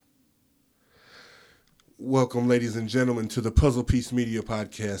Welcome, ladies and gentlemen, to the Puzzle Piece Media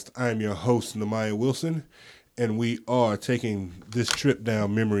Podcast. I am your host, Nehemiah Wilson, and we are taking this trip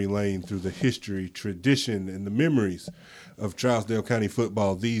down memory lane through the history, tradition, and the memories of Trousdale County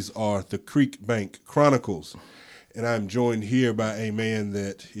football. These are the Creekbank Chronicles, and I'm joined here by a man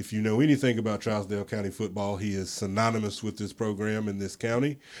that, if you know anything about Trousdale County football, he is synonymous with this program in this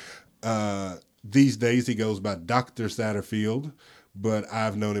county. These days, he goes by Dr. Satterfield, but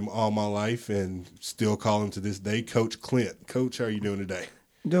I've known him all my life and still call him to this day Coach Clint. Coach, how are you doing today?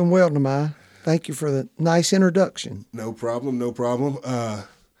 Doing well, Nehemiah. Thank you for the nice introduction. No problem, no problem. I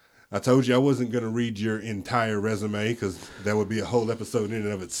told you I wasn't going to read your entire resume because that would be a whole episode in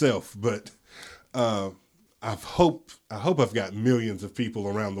and of itself. But I hope I've got millions of people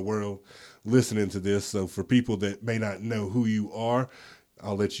around the world listening to this. So for people that may not know who you are,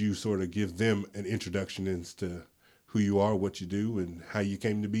 I'll let you sort of give them an introduction as to who you are, what you do, and how you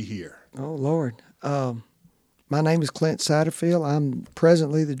came to be here. Oh, Lord. My name is Clint Satterfield. I'm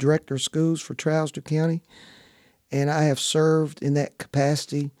presently the Director of Schools for Trousdale County, and I have served in that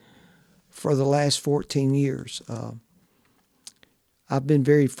capacity for the last 14 years. I've been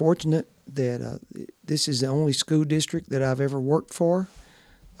very fortunate that this is the only school district that I've ever worked for.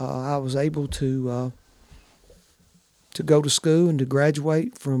 I was able to go to school and to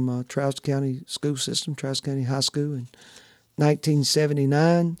graduate from Trousdale County school system, Trousdale County High School in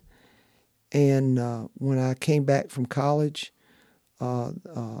 1979. And when I came back from college,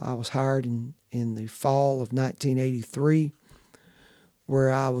 I was hired in the fall of 1983,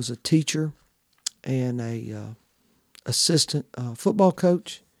 where I was a teacher and a assistant football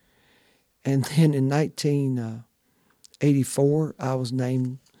coach. And then in 1984, I was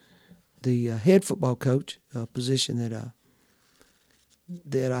named the head football coach, a position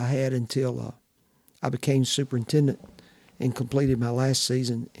that I had until I became superintendent and completed my last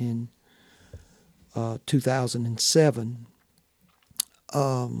season in 2007.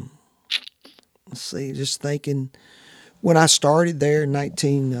 Let's see, just thinking, when I started there in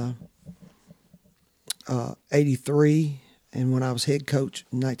 1983, and when I was head coach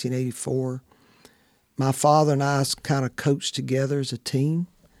in 1984, my father and I kind of coached together as a team.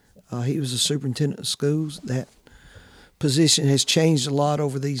 He was a superintendent of schools. That position has changed a lot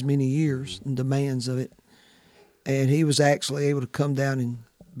over these many years and demands of it. And he was actually able to come down and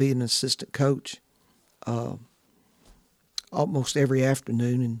be an assistant coach almost every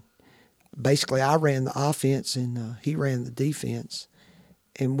afternoon. And basically I ran the offense and he ran the defense.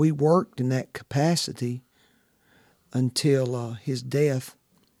 And we worked in that capacity until his death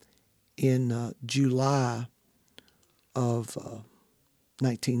in July of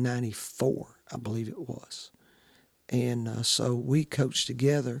 1994, I believe it was. And so we coached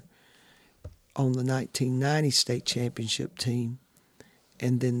together on the 1990 state championship team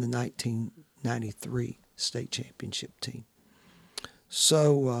and then the 1993 state championship team.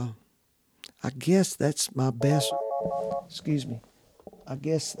 So I guess that's my best, I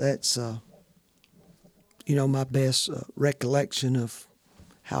guess that's, my best recollection of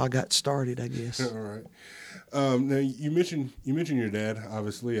how I got started, I guess. All right. Now you mentioned your dad,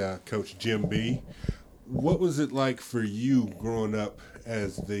 obviously, Coach Jim B. What was it like for you growing up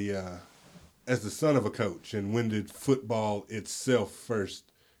as the son of a coach, and when did football itself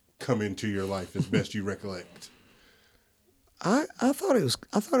first come into your life, as best you recollect? I thought it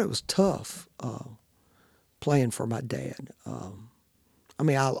was tough playing for my dad. I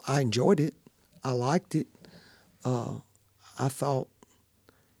enjoyed it. I liked it. I thought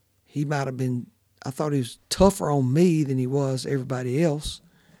he was tougher on me than he was everybody else.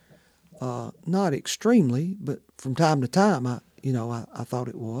 Not extremely, but from time to time, I thought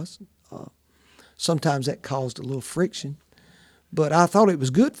it was. Sometimes that caused a little friction, but I thought it was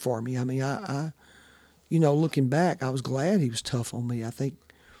good for me. I mean, I looking back, I was glad he was tough on me. I think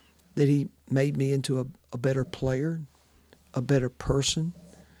that he made me into a better player, a better person.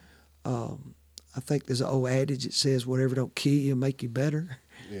 I think there's an old adage that says, whatever don't kill you, make you better.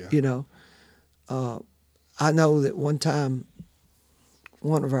 Yeah. I know that one time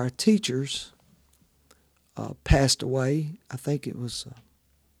one of our teachers passed away. I think it was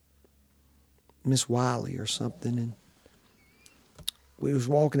Miss Wiley or something, and we was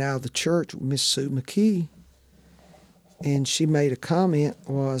walking out of the church with Miss Sue McKee, and she made a comment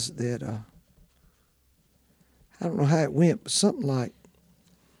was that, I don't know how it went, but something like,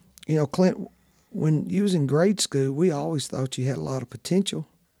 Clint, when you was in grade school, we always thought you had a lot of potential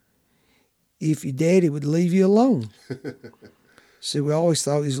if your daddy would leave you alone. So we always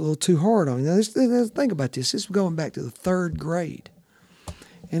thought he was a little too hard on you. Now, think about this. This was going back to the third grade.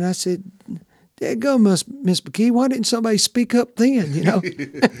 And I said, Dadgum, Miss McKee, why didn't somebody speak up then, Yeah,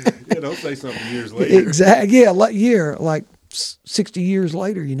 don't say something years later. Exactly. Yeah, like 60 years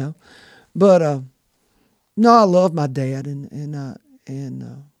later, But no, I love my dad,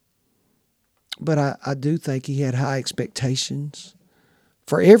 but I do think he had high expectations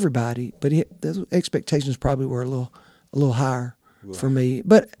for everybody. But those expectations probably were a little higher for me.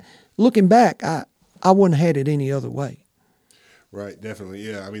 But looking back, I wouldn't have had it any other way. Right, definitely.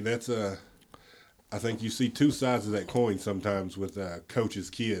 Yeah, I mean that's I think you see two sides of that coin sometimes with coaches'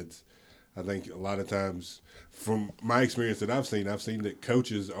 kids. I think a lot of times, from my experience that I've seen that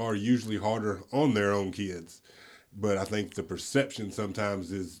coaches are usually harder on their own kids. But I think the perception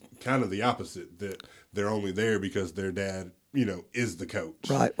sometimes is kind of the opposite, that they're only there because their dad, is the coach.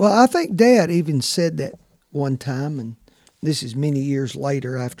 Right. Well, I think Dad even said that one time, and this is many years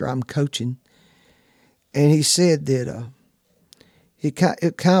later after I'm coaching, and he said that it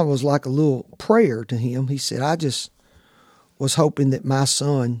kind of was like a little prayer to him. He said, I just was hoping that my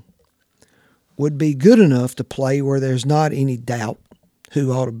son would be good enough to play where there's not any doubt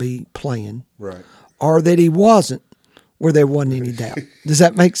who ought to be playing. Right. Or that he wasn't where there wasn't any doubt. Does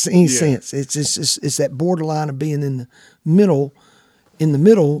that make any sense? It's that borderline of being in the middle,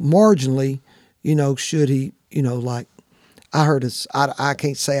 marginally, should he, like I heard this, I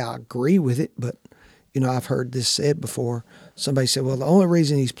can't say I agree with it, but, I've heard this said before. Somebody said, well, the only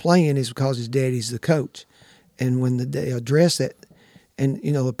reason he's playing is because his daddy's the coach. And when they address that, and,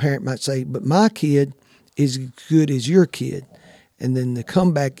 the parent might say, but my kid is as good as your kid. And then the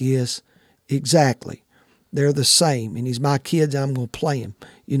comeback is, exactly. They're the same. And he's my kid, I'm going to play him.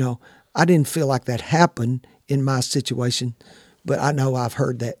 I didn't feel like that happened in my situation, but I know I've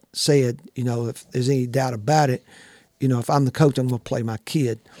heard that said, if there's any doubt about it, if I'm the coach, I'm going to play my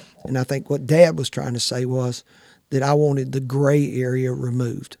kid. And I think what Dad was trying to say was that I wanted the gray area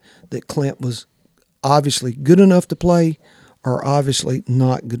removed, that Clint was obviously good enough to play or obviously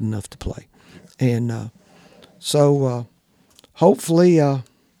not good enough to play. And so hopefully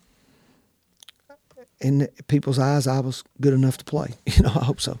in people's eyes, I was good enough to play. I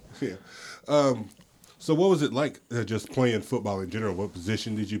hope so. Yeah. So what was it like just playing football in general? What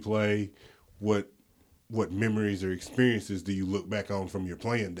position did you play? What memories or experiences do you look back on from your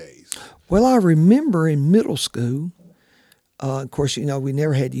playing days? Well, I remember in middle school, of course, we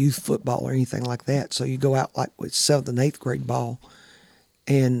never had youth football or anything like that. So you go out like with 7th and 8th grade ball.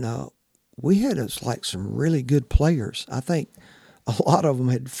 And we had some really good players. I think a lot of them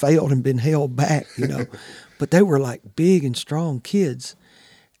had failed and been held back, but they were like big and strong kids.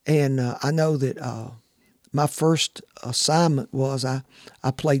 And I know that my first assignment was I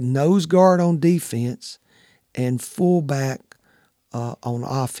played nose guard on defense and fullback on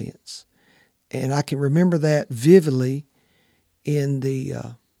offense. And I can remember that vividly in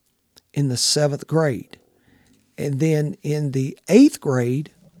the 7th grade. And then in the 8th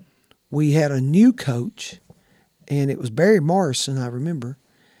grade, we had a new coach, and it was Barry Morrison, I remember.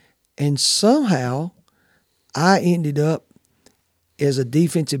 And somehow I ended up as a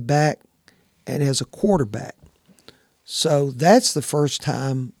defensive back and as a quarterback. So that's the first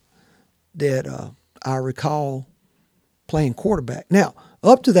time that I recall playing quarterback. Now,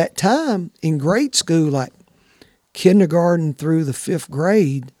 up to that time in grade school, like kindergarten through the 5th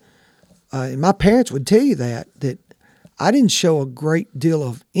grade, and my parents would tell you that I didn't show a great deal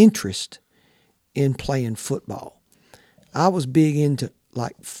of interest in playing football. I was big into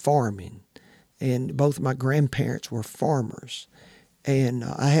like farming, and both of my grandparents were farmers. And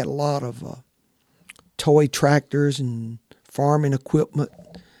I had a lot of toy tractors and farming equipment,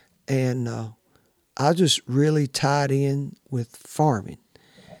 and I just really tied in with farming.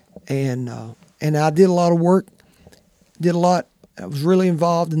 And I did a lot of work, I was really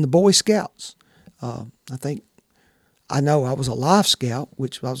involved in the Boy Scouts. I know I was a Life Scout,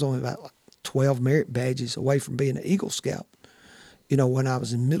 which I was only about 12 merit badges away from being an Eagle Scout, when I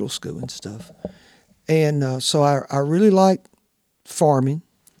was in middle school and stuff. And so I really liked farming,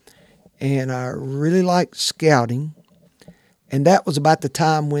 and I really liked scouting. And that was about the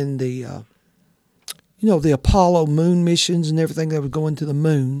time when the Apollo moon missions and everything that was going to the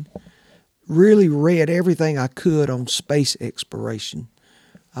moon, really read everything I could on space exploration.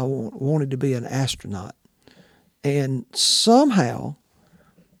 I wanted to be an astronaut. And somehow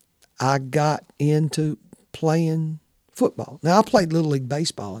I got into playing football. Now, I played Little League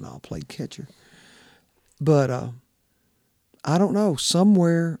Baseball and I played catcher. But I don't know,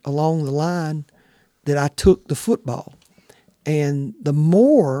 somewhere along the line that I took the football. And the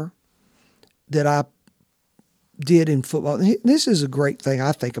more that I did in football, this is a great thing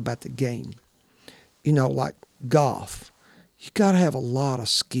I think about the game. Like golf, you got to have a lot of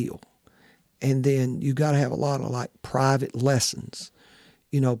skill. And then you got to have a lot of like private lessons.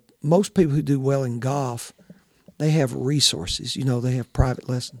 Most people who do well in golf, they have resources. They have private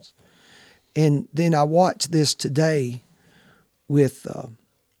lessons. And then I watched this today with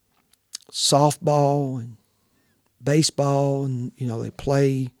softball and baseball, and they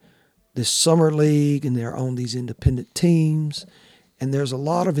play this summer league, and they're on these independent teams, and there's a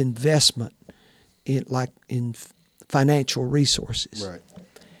lot of investment in financial resources. Right.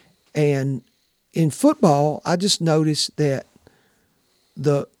 And in football, I just noticed that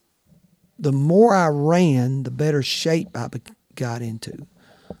the more I ran, the better shape I got into.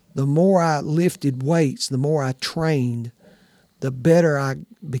 The more I lifted weights, the more I trained, the better I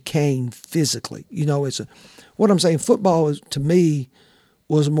became physically. What I'm saying, football to me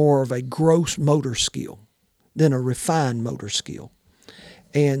was more of a gross motor skill than a refined motor skill.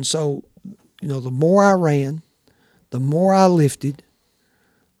 And so, the more I ran, the more I lifted,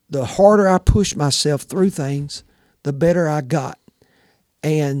 the harder I pushed myself through things, the better I got.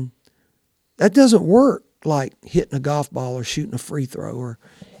 And that doesn't work like hitting a golf ball or shooting a free throw or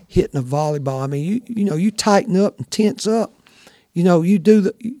hitting a volleyball. I mean, you tighten up and tense up. You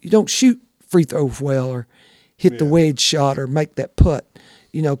don't shoot free throws well or hit the wedge shot or make that putt.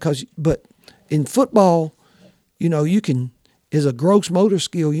 But in football, you can, is a gross motor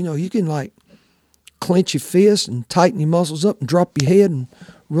skill. You can like clench your fist and tighten your muscles up and drop your head and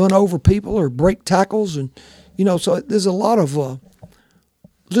run over people or break tackles, and so there's a lot of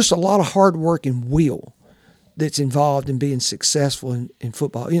just a lot of hard work and will that's involved in being successful in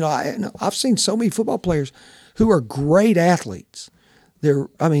football. I've seen so many football players who are great athletes. They're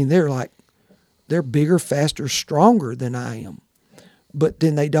bigger, faster, stronger than I am, but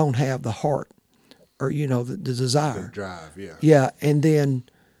then they don't have the heart or the desire, the drive. Yeah, and then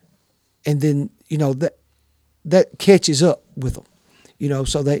that catches up with them.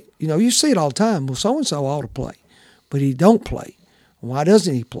 So they, you see it all the time. Well, so-and-so ought to play, but he don't play. Why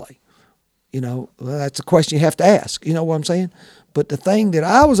doesn't he play? Well, that's a question you have to ask. You know what I'm saying? But the thing that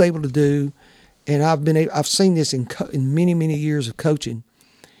I was able to do, and I've seen this in many, many years of coaching,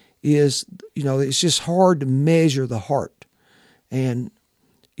 is, it's just hard to measure the heart and,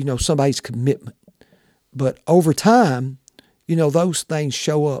 somebody's commitment. But over time, those things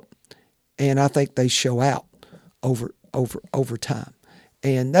show up, and I think they show out over time.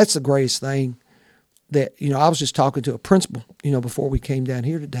 And that's the greatest thing that, I was just talking to a principal, before we came down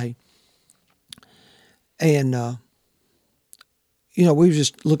here today. And, we were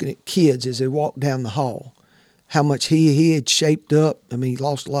just looking at kids as they walked down the hall, how much he had shaped up. I mean, he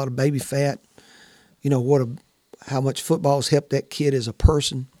lost a lot of baby fat, how much football's helped that kid as a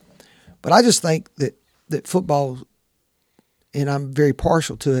person. But I just think that football, and I'm very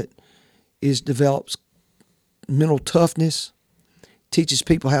partial to it, develops mental toughness, teaches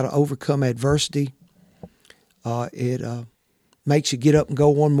people how to overcome adversity. It makes you get up and go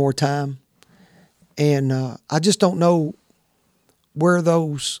one more time. And I just don't know where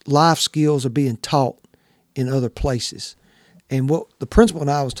those life skills are being taught in other places. And what the principal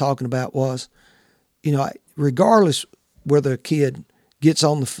and I was talking about was, regardless whether a kid gets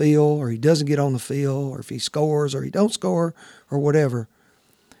on the field or he doesn't get on the field, or if he scores or he don't score or whatever,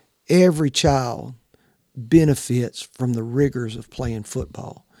 every child benefits from the rigors of playing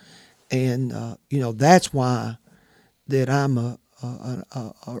football. And, that's why that I'm a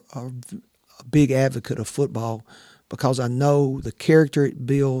big advocate of football, because I know the character it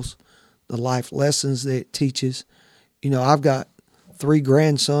builds, the life lessons that it teaches. I've got 3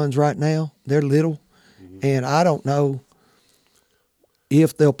 grandsons right now. They're little, and I don't know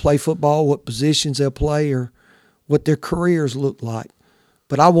if they'll play football, what positions they'll play, or what their careers look like.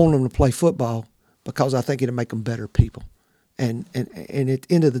 But I want them to play football because I think it'll make them better people. And at the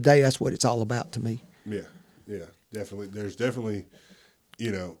end of the day, that's what it's all about to me. Yeah, definitely. There's definitely,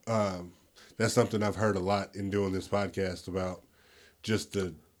 that's something I've heard a lot in doing this podcast about, just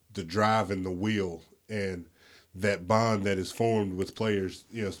the drive and the will and that bond that is formed with players,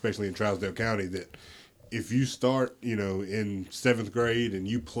 especially in Trousdale County, that if you start, in 7th grade and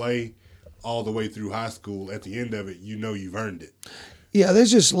you play all the way through high school, at the end of it, you've earned it. Yeah,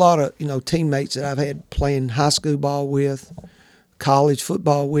 there's just a lot of, teammates that I've had playing high school ball with, college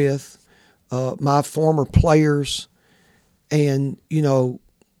football with, my former players, and,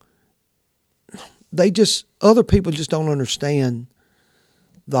 other people just don't understand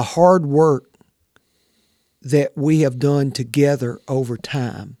the hard work that we have done together over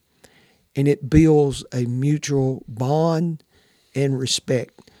time. And it builds a mutual bond and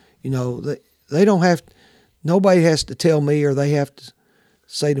respect. They don't have, nobody has to tell me, or they have to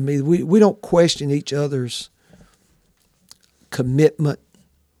say to me, we don't question each other's commitment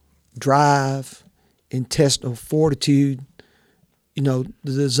drive, intestinal fortitude, the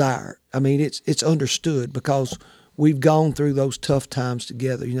desire. I mean, it's understood because we've gone through those tough times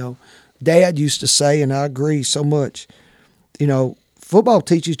together. Dad used to say, and I agree so much, football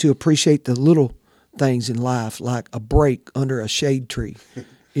teaches you to appreciate the little things in life, like a break under a shade tree.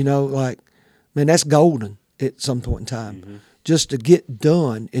 That's golden at some point in time. Mm-hmm. Just to get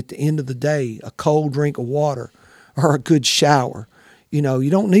done at the end of the day, a cold drink of water or a good shower. You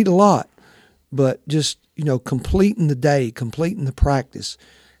don't need a lot, but just, completing the day, completing the practice,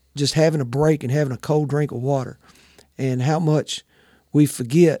 just having a break and having a cold drink of water, and how much we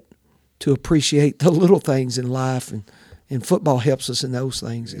forget to appreciate the little things in life, and football helps us in those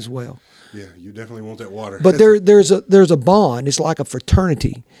things as well. Yeah, you definitely want that water. But there's a bond. It's like a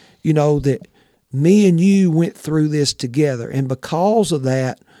fraternity, that me and you went through this together, and because of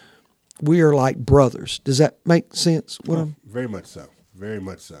that, we are like brothers. Does that make sense? Very much so. Very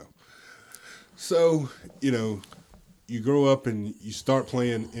much so. So, you grow up and you start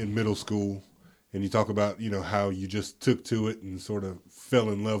playing in middle school, and you talk about, how you just took to it and sort of fell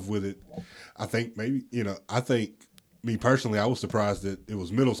in love with it. I think me personally, I was surprised that it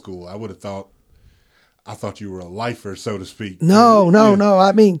was middle school. I thought you were a lifer, so to speak. No.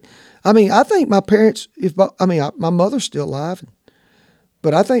 I mean, I think my parents, my mother's still alive,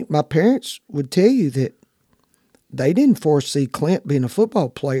 but I think my parents would tell you that they didn't foresee Clint being a football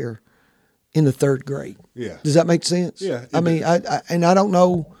player in the third grade. Yeah. Does that make sense? Yeah. I don't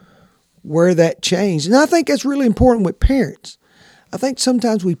know where that changed. And I think that's really important with parents. I think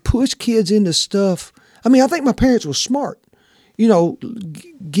sometimes we push kids into stuff. I think my parents were smart.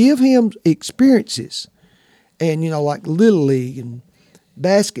 Give him experiences. And, like Little League and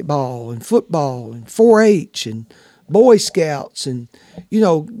basketball and football and 4-H and Boy Scouts and,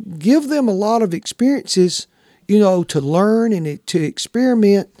 give them a lot of experiences, to learn and to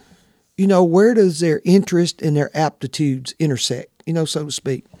experiment, where does their interest and their aptitudes intersect, so to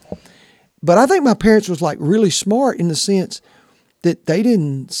speak. But I think my parents was like really smart in the sense that they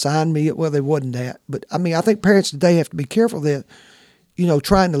didn't sign me, well, they wasn't that. But I think parents today have to be careful that,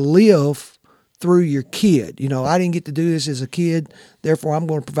 trying to live through your kid. I didn't get to do this as a kid, therefore I'm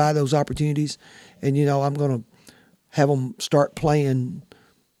going to provide those opportunities. And, I'm going to have them start playing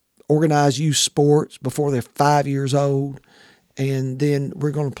organized youth sports before they're 5 years old. And then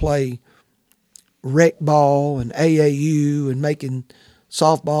we're going to play rec ball and AAU and making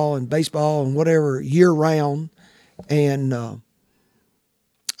softball and baseball and whatever year round. And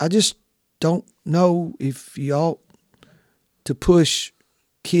I just don't know if you ought to push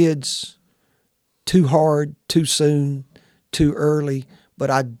kids too hard, too soon, too early. But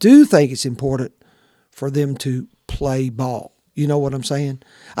I do think it's important for them to play ball. You know what I'm saying?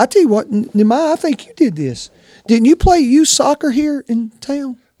 I tell you what, Nehemiah, I think you did this. Didn't you play youth soccer here in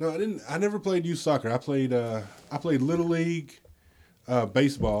town? No, I didn't. I never played youth soccer. I played Little League,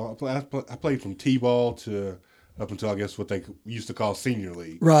 baseball. I played from T-ball to up until I guess what they used to call senior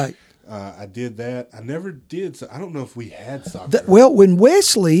league. Right. I did that. I never did. I don't know if we had soccer. When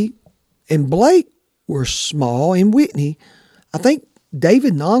Wesley and Blake were small in Whitney, I think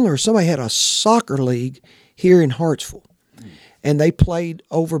David Nonler or somebody had a soccer league here in Hartsville. And they played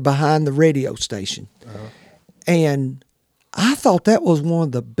over behind the radio station. Uh-huh. And I thought that was one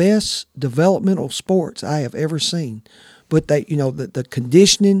of the best developmental sports I have ever seen. But they, the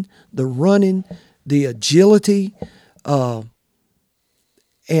conditioning, the running, the agility, and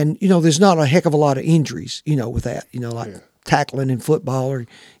there's not a heck of a lot of injuries, with that, tackling in football or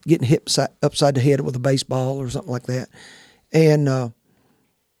getting hit upside the head with a baseball or something like that. And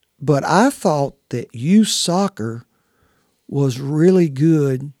but I thought that youth soccer was really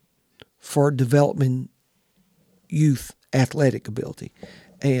good for developing youth athletic ability.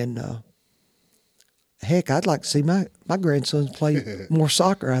 And heck, I'd like to see my grandsons play more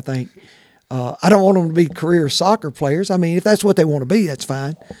soccer, I think. I don't want them to be career soccer players. If that's what they want to be, that's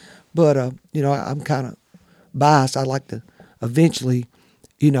fine. But, I'm kind of biased. I'd like to eventually,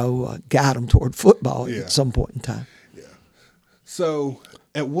 guide them toward football at some point in time. Yeah. So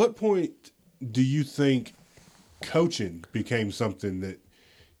at what point do you think coaching became something that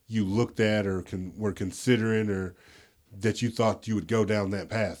you looked at or were considering, or that you thought you would go down that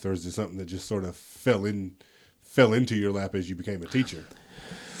path? Or is it something that just sort of fell into your lap as you became a teacher?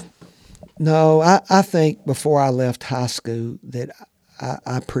 No, I think before I left high school that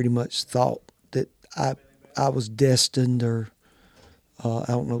I pretty much thought that I was destined, or I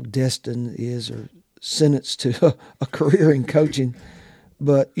don't know what destined is, or sentenced to a career in coaching.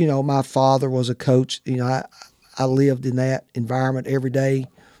 But, my father was a coach. I lived in that environment every day.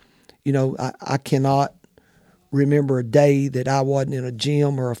 I cannot remember a day that I wasn't in a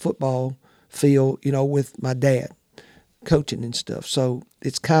gym or a football field, with my dad coaching and stuff. So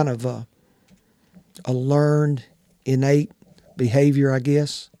it's kind of a learned, innate behavior, I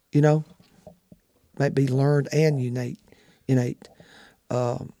guess, might be learned and innate.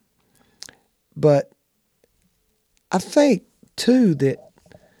 But I think too that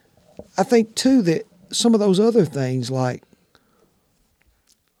some of those other things like,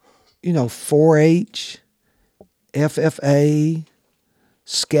 4-H, FFA,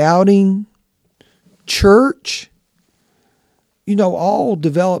 scouting, church, all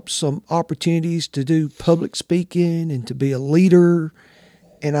develop some opportunities to do public speaking and to be a leader.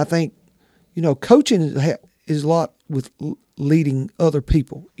 And I think, coaching is a lot with leading other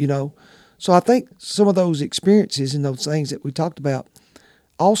people, So I think some of those experiences and those things that we talked about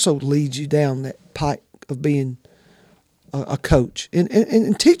also leads you down that pike of being a coach.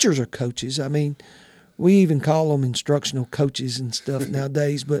 And teachers are coaches. I mean, we even call them instructional coaches and stuff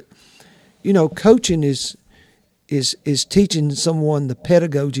nowadays. But, coaching is teaching someone the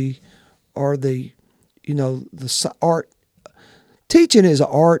pedagogy or the art. Teaching is an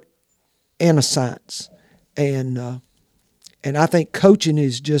art and a science. And I think coaching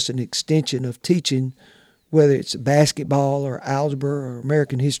is just an extension of teaching, whether it's basketball or algebra or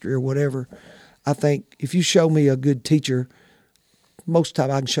American history or whatever. I think if you show me a good teacher, most of the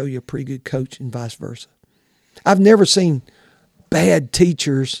time I can show you a pretty good coach and vice versa. I've never seen bad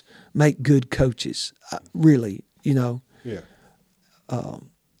teachers make good coaches, really, Yeah.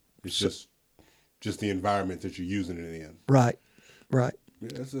 It's just the environment that you're using it in. Right.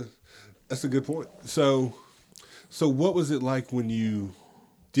 Yeah, that's a good point. So what was it like when you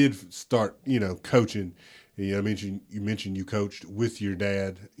did start, coaching? You mentioned you coached with your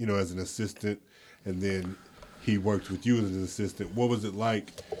dad, as an assistant, and then he worked with you as an assistant. What was it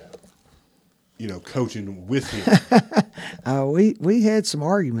like, coaching with him? We had some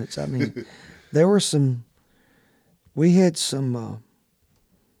arguments. I mean, we had some.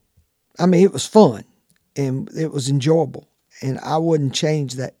 It was fun, and it was enjoyable, and I wouldn't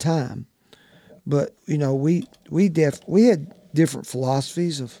change that time. But we had different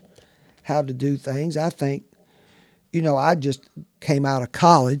philosophies of how to do things. I think, I just came out of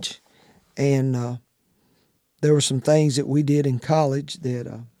college, and there were some things that we did in college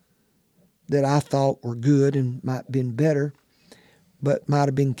that I thought were good and might have been better, but might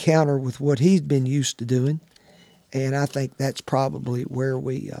have been counter with what he's been used to doing. And I think that's probably where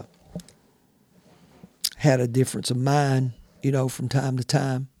we had a difference of mind, from time to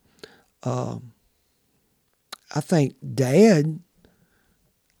time. I think Dad,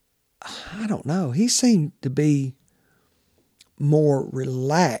 I don't know, he seemed to be more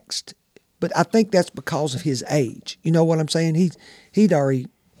relaxed, but I think that's because of his age. You know what I'm saying? He'd already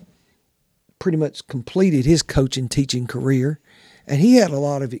pretty much completed his coaching, teaching career, and he had a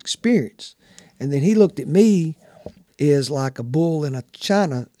lot of experience. And then he looked at me as like a bull in a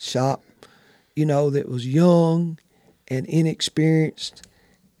china shop, that was young and inexperienced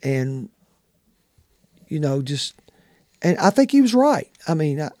and, and I think he was right.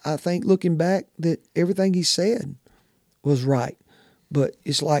 I think looking back that everything he said was right. But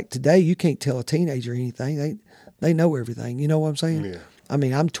it's like today you can't tell a teenager anything. They know everything. You know what I'm saying? Yeah.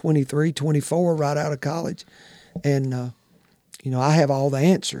 I'm 23, 24, right out of college. And, I have all the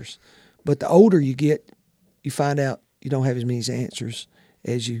answers. But the older you get, you find out you don't have as many answers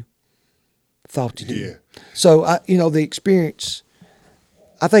as you thought you did. Yeah. So, the experience,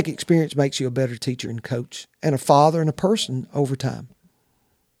 I think experience makes you a better teacher and coach and a father and a person over time.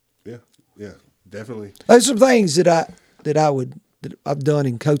 Yeah, definitely. There's some things that I've done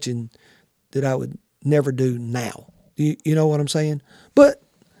in coaching that I would never do now. You know what I'm saying? But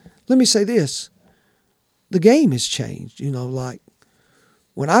let me say this. The game has changed. Like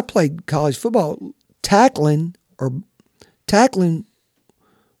when I played college football, tackling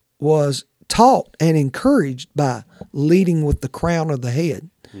was taught and encouraged by leading with the crown of the head.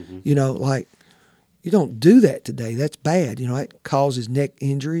 Mm-hmm. Like you don't do that today. That's bad. It causes neck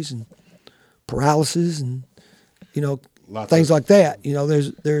injuries and paralysis and, things like that.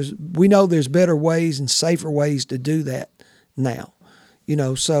 We know there's better ways and safer ways to do that now.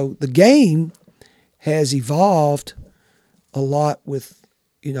 So the game has evolved a lot with,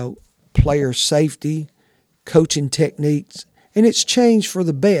 player safety, coaching techniques, and it's changed for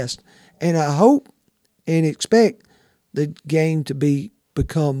the best. And I hope and expect the game to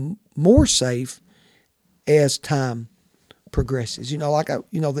become more safe as time progresses. The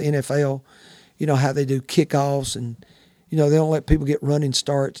NFL, how they do kickoffs and, they don't let people get running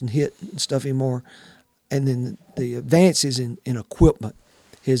starts and hit and stuff anymore. And then the advances in equipment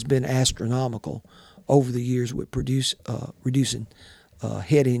has been astronomical over the years with reducing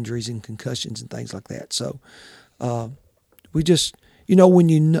head injuries and concussions and things like that. So we just, when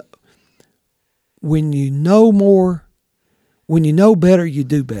you know more, when you know better, you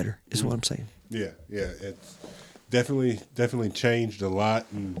do better, is what I'm saying. Yeah, it's definitely changed a lot.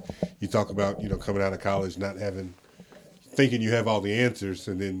 And you talk about, coming out of college, thinking you have all the answers,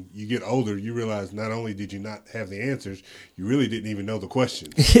 and then you get older, you realize not only did you not have the answers, you really didn't even know the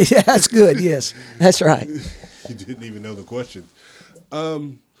questions. Yeah, that's good. Yes, that's right. You didn't even know the questions.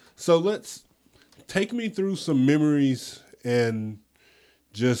 So let's take me through some memories and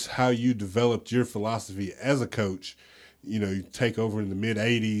just how you developed your philosophy as a coach. You take over in the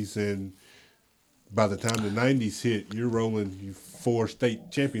mid-'80s, and by the time the 90s hit, you're rolling 4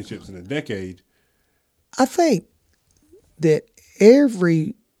 state championships in a decade. I think that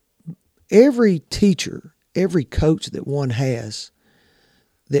every teacher, every coach that one has,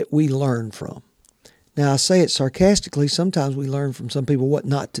 that we learn from. Now, I say it sarcastically. Sometimes we learn from some people what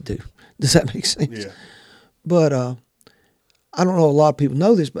not to do. Does that make sense? Yeah. But I don't know a lot of people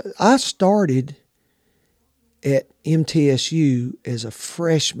know this, but I started at MTSU as a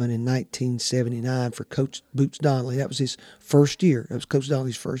freshman in 1979 for Coach Boots Donnelly. That was his first year. That was Coach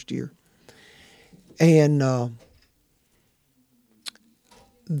Donnelly's first year. And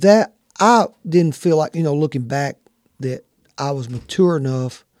that I didn't feel like, looking back, that I was mature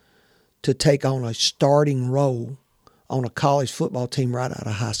enough to take on a starting role on a college football team right out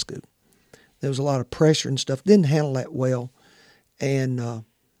of high school. There was a lot of pressure and stuff. Didn't handle that well. And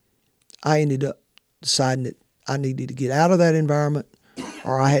I ended up deciding that I needed to get out of that environment,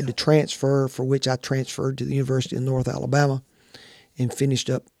 or I had to transfer, for which I transferred to the University of North Alabama and finished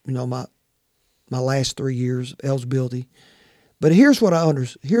up, my last 3 years of eligibility. But here's what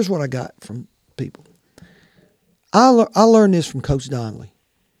I got from people. I learned this from Coach Donnelly.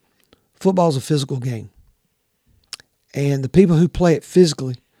 Football's a physical game. And the people who play it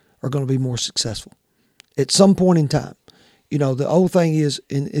physically are going to be more successful at some point in time. The old thing is,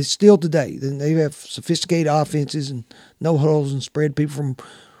 and it's still today, then they have sophisticated offenses and no huddles and spread people from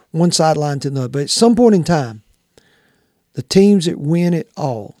one sideline to another. But at some point in time, the teams that win it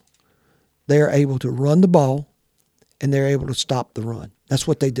all, they're able to run the ball and they're able to stop the run. That's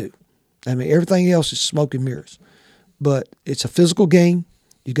what they do. I mean, everything else is smoke and mirrors. But it's a physical game.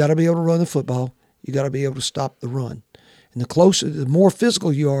 You got to be able to run the football. You got to be able to stop the run. And the more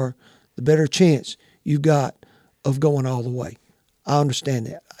physical you are, the better chance you've got of going all the way. I understand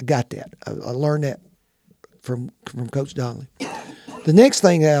that. I got that. I learned that from Coach Donnelly. The next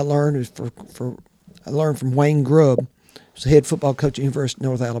thing that I learned is I learned from Wayne Grubb, who's the head football coach at the University of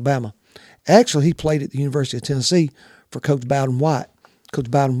North Alabama. Actually, he played at the University of Tennessee for Coach Bowden White.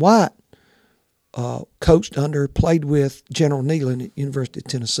 Coach Bowden White played with General Neyland at the University of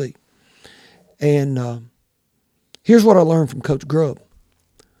Tennessee. And here's what I learned from Coach Grubb.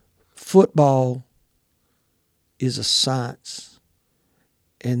 Football is a science,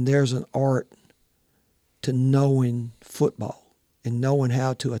 and there's an art to knowing football and knowing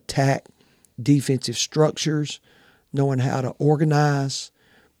how to attack defensive structures, knowing how to organize.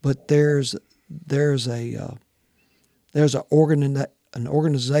 But there's an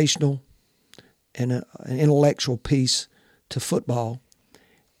organizational and an intellectual piece to football.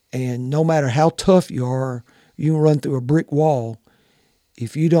 And no matter how tough you are, you can run through a brick wall.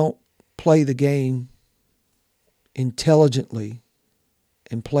 If you don't play the game intelligently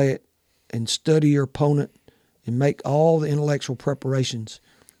and play it and study your opponent and make all the intellectual preparations,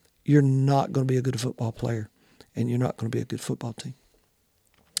 you're not going to be a good football player and you're not going to be a good football team.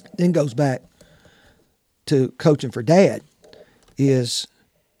 Then goes back to coaching for Dad is,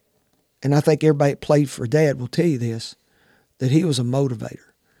 and I think everybody that played for Dad will tell you this, that he was a motivator,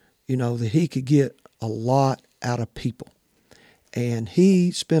 that he could get a lot out of people. And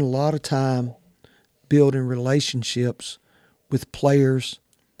he spent a lot of time building relationships with players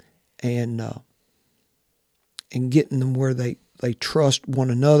and getting them where they trust one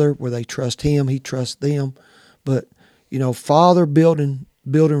another, where they trust him, he trusts them. But, father building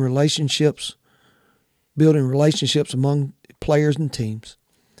relationships among players and teams.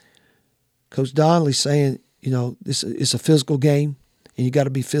 Coach Donnelly saying, this is a physical game and you got to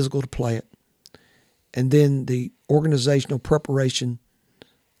be physical to play it. And then the organizational preparation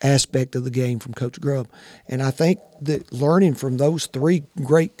aspect of the game from Coach Grubb. And I think that learning from those 3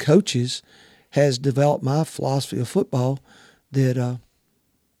 great coaches has developed my philosophy of football that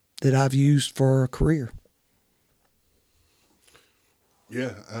I've used for a career.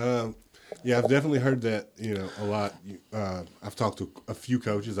 Yeah, I've definitely heard that, a lot. I've talked to a few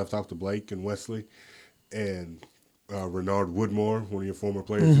coaches. I've talked to Blake and Wesley and Renard Woodmore, one of your former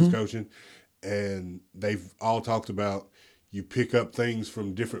players who's coaching. and they've all talked about you pick up things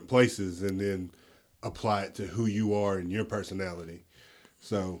from different places and then apply it to who you are and your personality.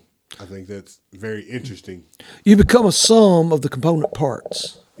 So I think that's very interesting. You become a sum of the component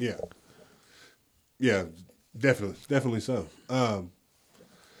parts. Yeah. Yeah, definitely so.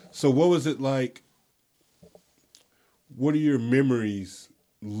 So what was it like? What are your memories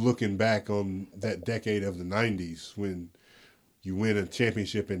looking back on that decade of the 90s when you win a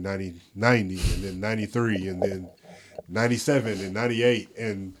championship in 90 and then 93 and then 97 and 98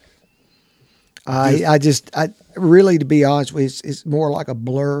 and I really, to be honest with you, it's more like a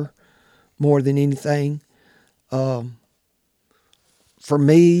blur more than anything. For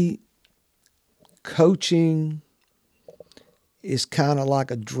me, coaching is kind of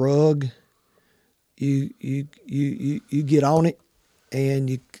like a drug. You get on it and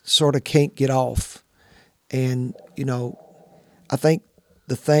you sort of can't get off. And, I think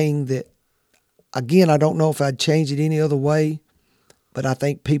the thing that, again, I don't know if I'd change it any other way, but I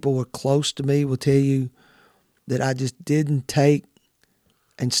think people who are close to me will tell you that I just didn't take,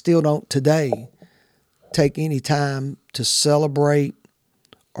 and still don't today, take any time to celebrate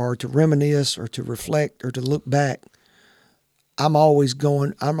or to reminisce or to reflect or to look back. I'm always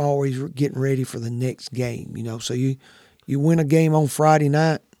getting ready for the next game, So you win a game on Friday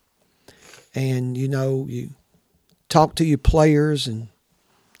night and, you talk to your players and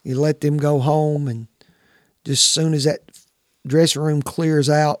you let them go home, and just as soon as that dressing room clears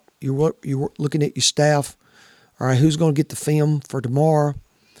out, you're looking at your staff. All right, who's going to get the film for tomorrow?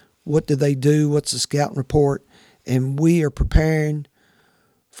 What do they do? What's the scouting report? And we are preparing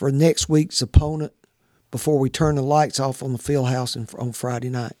for next week's opponent before we turn the lights off on the field house on Friday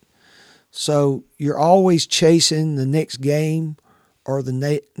night. So you're always chasing the next game or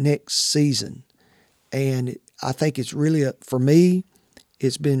the next season. And I think it's really, for me,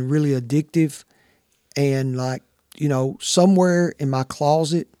 it's been really addictive. And somewhere in my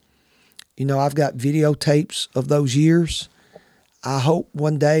closet, I've got videotapes of those years. I hope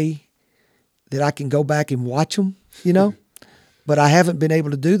one day that I can go back and watch them, But I haven't been able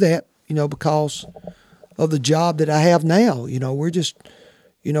to do that, because of the job that I have now. We're just,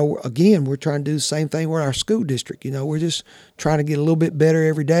 again, we're trying to do the same thing with our school district. We're just trying to get a little bit better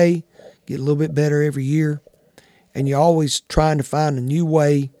every day, get a little bit better every year. And you're always trying to find a new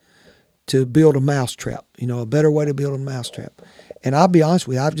way to build a mousetrap, a better way to build a mousetrap. And I'll be honest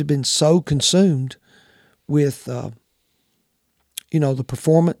with you, I've just been so consumed with, the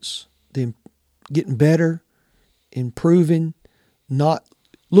performance, the getting better, improving, not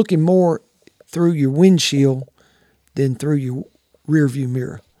looking more through your windshield than through your rearview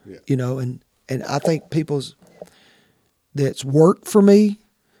mirror, and I think that's worked for me,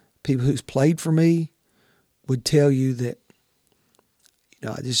 people who's played for me would tell you that,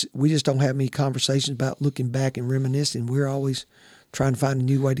 we just don't have any conversations about looking back and reminiscing. We're always trying to find a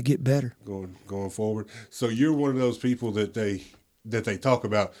new way to get better. Going forward. So you're one of those people that they talk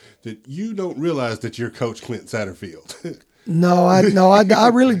about that you don't realize that you're Coach Clint Satterfield. No, I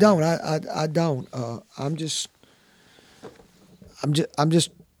really don't. I don't. I'm just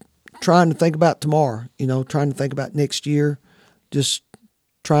trying to think about tomorrow. Trying to think about next year. Just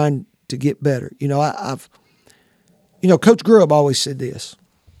trying to get better. Coach Grubb always said this,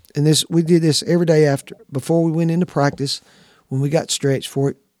 and we did this every day before we went into practice, when we got stretched for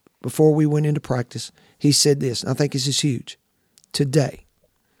it. Before we went into practice, he said this, and I think this is huge. Today,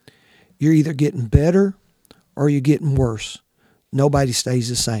 you're either getting better or you're getting worse. Nobody stays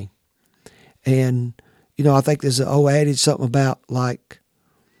the same. And, I think there's an old adage, something about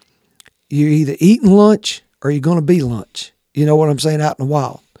you're either eating lunch or you're going to be lunch. You know what I'm saying? Out in the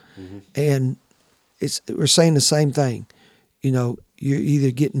wild. Mm-hmm. And we're saying the same thing. You're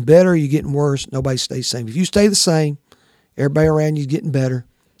either getting better or you're getting worse. Nobody stays the same. If you stay the same, everybody around you's getting better,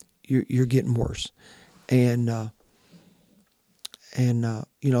 you're getting worse. And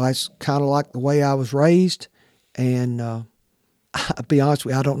that's kind of like the way I was raised. And I'll be honest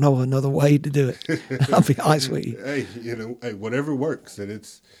with you, I don't know another way to do it. I'll be honest with you. Hey, whatever works, and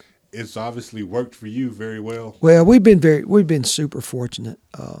it's obviously worked for you very well. Well, we've been super fortunate.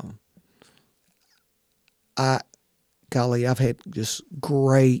 I've had just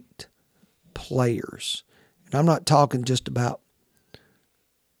great players, and I'm not talking just about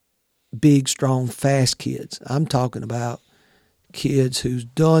big, strong, fast kids. I'm talking about kids who's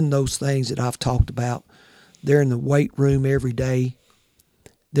done those things that I've talked about. They're in the weight room every day.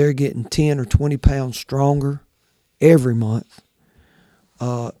 They're getting 10 or 20 pounds stronger every month.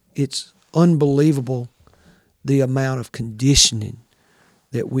 It's unbelievable the amount of conditioning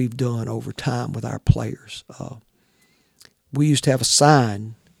that we've done over time with our players. We used to have a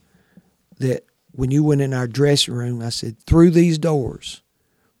sign that when you went in our dressing room, I said, through these doors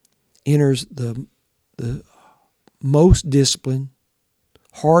enters the most disciplined,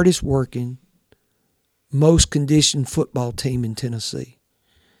 hardest working, most conditioned football team in Tennessee.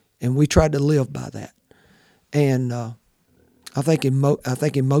 And we tried to live by that. And I think in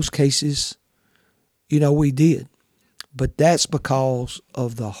most cases, we did. But that's because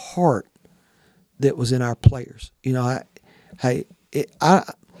of the heart that was in our players. Dad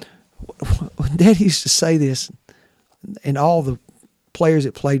used to say this, and all the players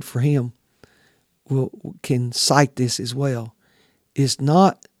that played for him can cite this as well. It's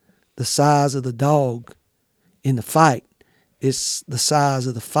not the size of the dog in the fight. It's the size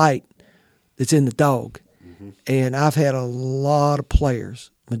of the fight that's in the dog. Mm-hmm. And I've had a lot of players,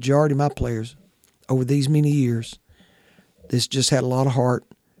 majority of my players, over these many years, that's just had a lot of heart,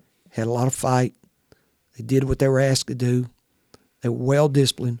 had a lot of fight. They did what they were asked to do. They were well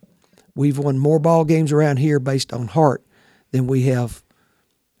disciplined. We've won more ball games around here based on heart than we have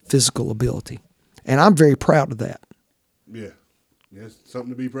physical ability. And I'm very proud of that. Yeah. It's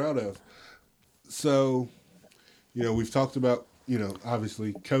something to be proud of. So, we've talked about,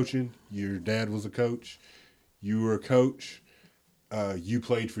 obviously coaching. Your dad was a coach. You were a coach. You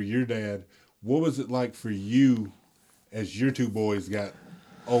played for your dad. What was it like for you as your two boys got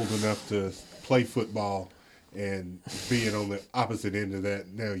old enough to play football and being on the opposite end of that?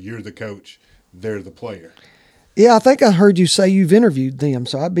 Now you're the coach, they're the player. Yeah, I think I heard you say you've interviewed them,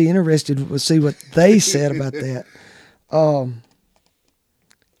 so I'd be interested to see what they said about that.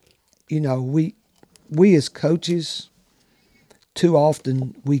 We as coaches, too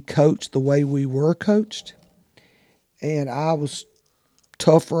often we coach the way we were coached, and I was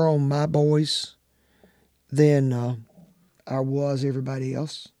tougher on my boys than I was everybody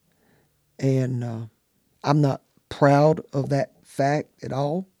else, and I'm not proud of that fact at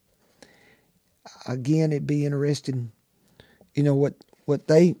all. Again, it'd be interesting, what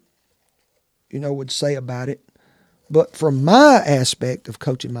they, would say about it. But from my aspect of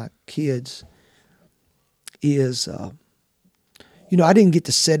coaching my kids is, I didn't get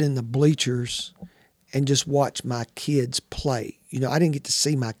to sit in the bleachers and just watch my kids play. I didn't get to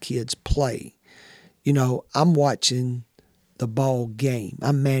see my kids play. I'm watching the ball game.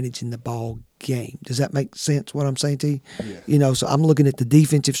 I'm managing the ball game. Does that make sense, what I'm saying to you? Yeah. So I'm looking at the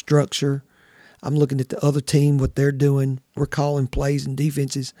defensive structure. I'm looking at the other team, what they're doing. We're calling plays and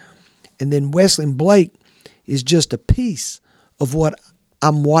defenses. And then Wesley and Blake is just a piece of what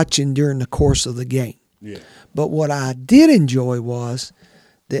I'm watching during the course of the game. Yeah. But what I did enjoy was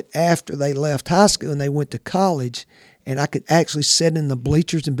that after they left high school and they went to college, and I could actually sit in the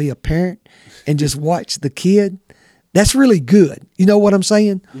bleachers and be a parent and just watch the kid, that's really good. You know what I'm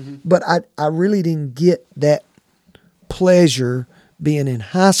saying? Mm-hmm. But I really didn't get that pleasure being in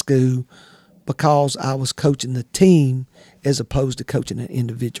high school because I was coaching the team as opposed to coaching an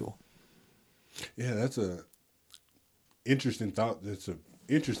individual. Yeah, that's a interesting thought. That's an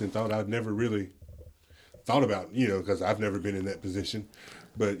interesting thought I've never really thought about, because I've never been in that position.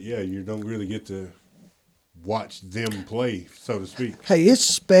 But, yeah, you don't really get to watch them play, so to speak. Hey, it's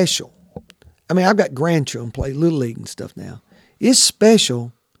special. I mean, I've got grandchildren play Little League and stuff now. It's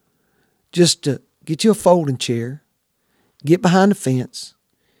special just to get you a folding chair, get behind the fence,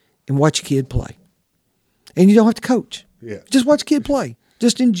 and watch a kid play. And you don't have to coach. Yeah. Just watch a kid play.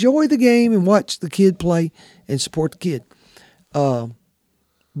 Just enjoy the game and watch the kid play and support the kid.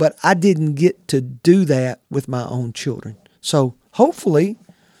 But I didn't get to do that with my own children. So hopefully,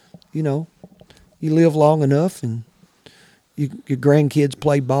 you live long enough and your grandkids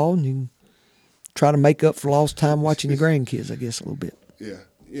play ball and you can try to make up for lost time watching your grandkids, I guess, a little bit.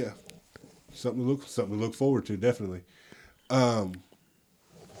 Yeah. Something to look forward to, definitely.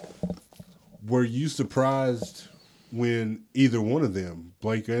 Were you surprised when either one of them,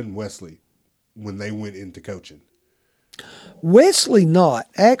 Blake and Wesley, when they went into coaching? Wesley not.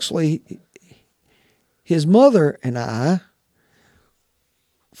 Actually, his mother and I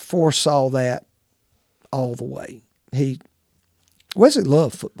foresaw that all the way. Wesley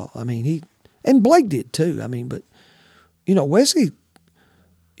loved football. I mean, and Blake did too. I mean, but, Wesley,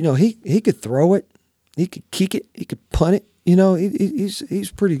 he could throw it. He could kick it. He could punt it.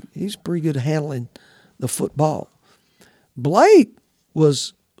 He's pretty good at handling the football. Blake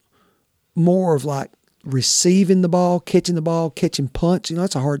was more of like receiving the ball, catching punts.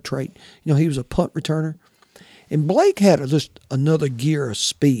 That's a hard trait. He was a punt returner. And Blake had just another gear of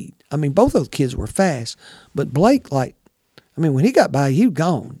speed. I mean, both those kids were fast, but Blake, when he got by, he was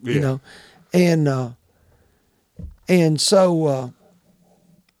gone, yeah. And so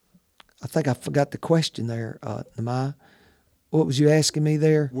I think I forgot the question there, Namai. What was you asking me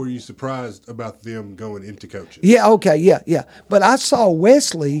there? Were you surprised about them going into coaching? Yeah, okay, yeah. But I saw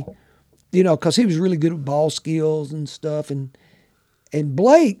Wesley, because he was really good with ball skills and stuff, and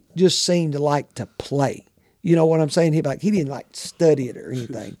Blake just seemed to like to play. You know what I'm saying? He didn't like study it or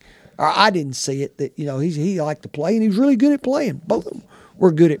anything. Or I didn't see it that he liked to play, and he was really good at playing. Both of them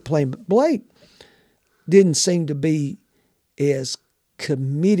were good at playing, but Blake didn't seem to be as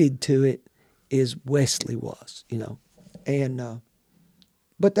committed to it as Wesley was. And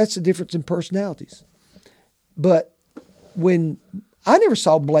but that's the difference in personalities. But when I never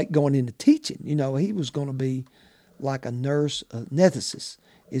saw Blake going into teaching, he was going to be like a nurse, a anesthetist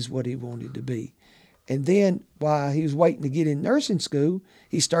is what he wanted to be. And then while he was waiting to get in nursing school,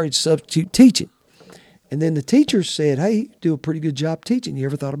 he started substitute teaching. And then the teacher said, "Hey, you do a pretty good job teaching. You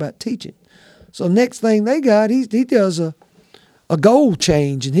ever thought about teaching?" So next thing they got, he does a goal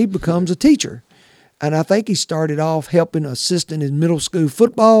change and he becomes a teacher. And I think he started off helping assistant in middle school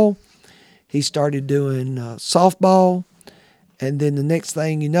football. He started doing softball. And then the next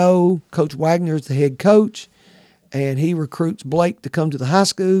thing you know, Coach Wagner is the head coach. And he recruits Blake to come to the high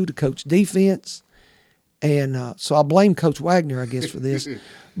school to coach defense. And so I blame Coach Wagner, I guess, for this.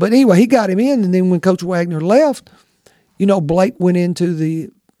 But anyway, he got him in. And then when Coach Wagner left, Blake went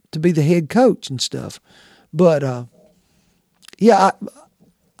into to be the head coach and stuff. But,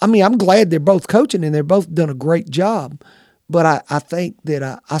 I'm glad they're both coaching and they're both done a great job. But I think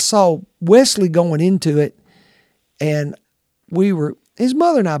that I saw Wesley going into it, and his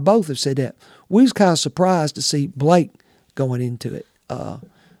mother and I both have said that. We was kind of surprised to see Blake going into it.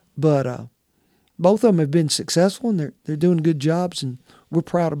 But both of them have been successful, and they're doing good jobs, and we're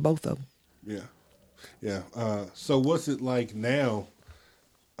proud of both of them. Yeah. So what's it like now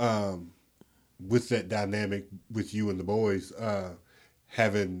with that dynamic with you and the boys,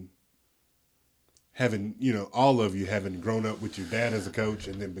 having all of you having grown up with your dad as a coach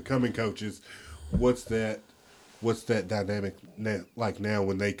and then becoming coaches? What's that dynamic like now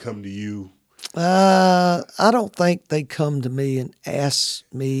when they come to you? I don't think they come to me and ask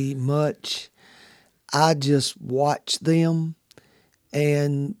me much. I just watch them,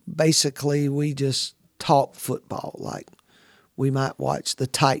 and basically we just talk football. Like we might watch the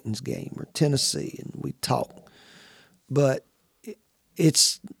Titans game or Tennessee, and we talk. But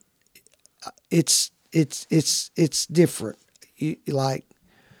it's different. Like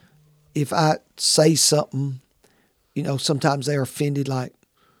if I say something, sometimes they're offended. Like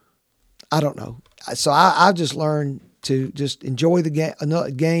I don't know. So I just learned to just enjoy the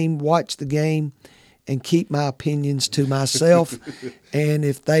game, watch the game, and keep my opinions to myself. And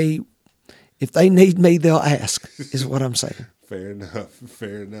if they need me, they'll ask. Is what I'm saying. Fair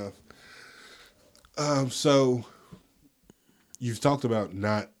enough. So you've talked about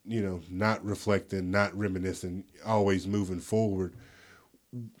not reflecting, not reminiscing, always moving forward.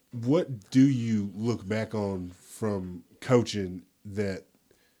 What do you look back on from coaching that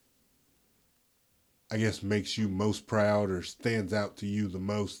I guess makes you most proud or stands out to you the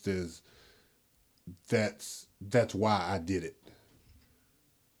most as that's why I did it?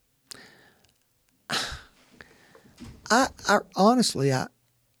 I honestly,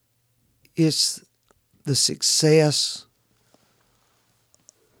 it's the success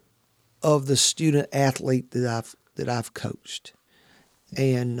of the student athlete that I've coached,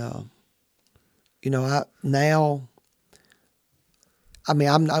 and I'm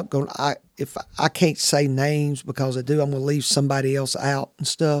not going. If I can't say names because I'm going to leave somebody else out and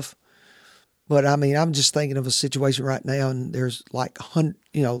stuff. But I'm just thinking of a situation right now, and there's like in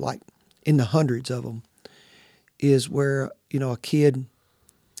the hundreds of them, is where a kid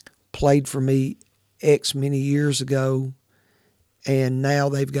played for me X many years ago, and now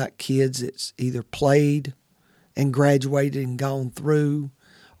they've got kids that's either played and graduated and gone through,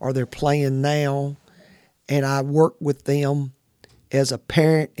 or they're playing now, and I work with them as a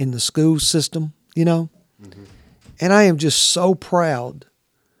parent in the school system, Mm-hmm. And I am just so proud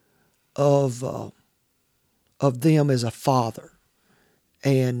of them as a father,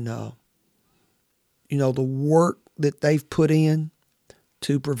 and the work that they've put in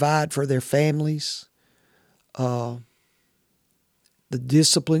to provide for their families, the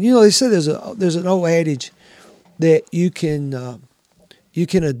discipline. They say there's an old adage that you can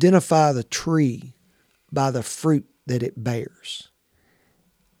identify the tree by the fruit that it bears.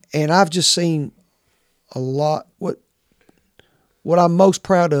 And I've just seen a lot. What I'm most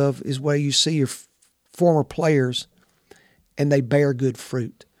proud of is where you see your former players and they bear good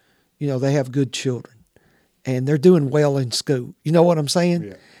fruit. They have good children and they're doing well in school. You know what I'm saying?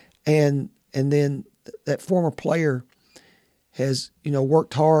 Yeah. And then that former player has,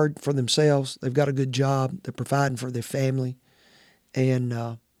 worked hard for themselves. They've got a good job. They're providing for their family. And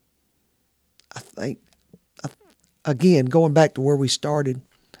I think, again, going back to where we started,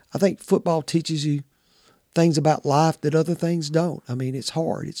 I think football teaches you things about life that other things don't. I mean, it's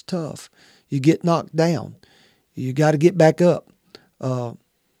hard. It's tough. You get knocked down. You got to get back up.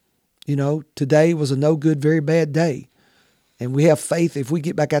 Today was a no good, very bad day. And we have faith if we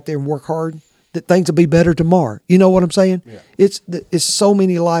get back out there and work hard that things will be better tomorrow. You know what I'm saying? Yeah. It's so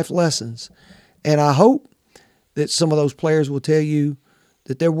many life lessons. And I hope that some of those players will tell you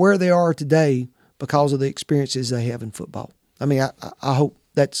that they're where they are today because of the experiences they have in football. I mean, I hope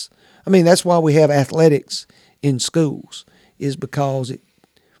that's why we have athletics in schools, is because it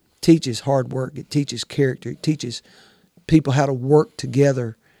teaches hard work, it teaches character, it teaches people how to work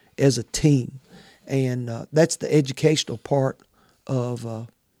together as a team. And that's the educational part of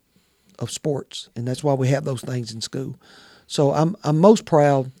sports, and that's why we have those things in school. So I'm most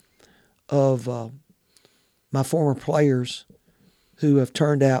proud of my former players who have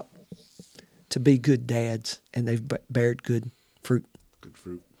turned out to be good dads, and they've bared good fruit. Good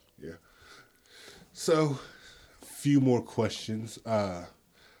fruit, yeah. So, a few more questions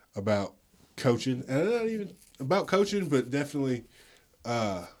about coaching, and not even about coaching, but definitely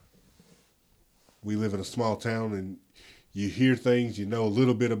we live in a small town, and you hear things, you know a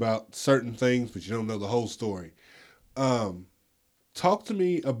little bit about certain things, but you don't know the whole story. Talk to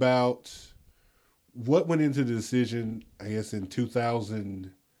me about what went into the decision, I guess, in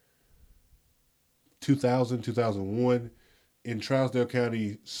 2001, in Trousdale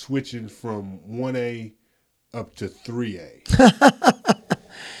County, switching from 1A up to 3A.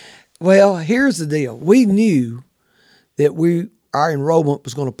 Well, here's the deal. We knew that our enrollment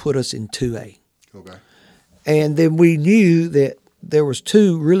was going to put us in 2A. Okay. And then we knew that there was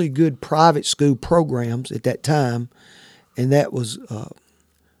two really good private school programs at that time, and that was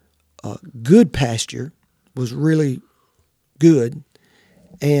Good Pasture was really good,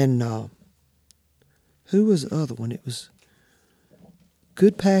 and who was the other one? It was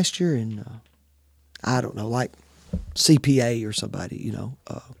Good Pasture and I don't know, like CPA or somebody, you know.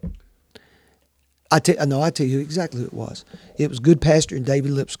 I tell you exactly who it was. It was Good Pasture and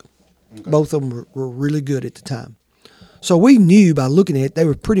David Lipscomb. Okay. Both of them were really good at the time. So we knew by looking at it, they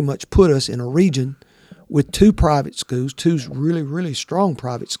would pretty much put us in a region with two private schools, two really, really strong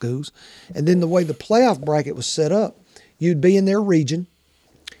private schools. And then the way the playoff bracket was set up, you'd be in their region,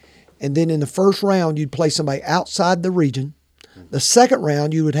 and then in the first round, you'd play somebody outside the region. The second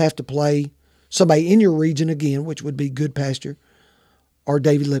round, you would have to play somebody in your region again, which would be Good Pasture or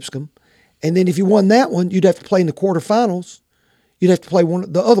David Lipscomb. And then if you won that one, you'd have to play in the quarterfinals. You'd have to play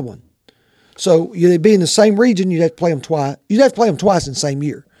the other one. So you'd be in the same region. You'd have to play them twice. You'd have to play them twice in the same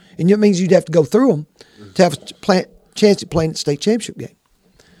year, and that means you'd have to go through them to have a chance at playing the state championship game.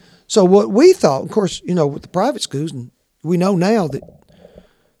 So what we thought, of course, you know, with the private schools, and we know now that,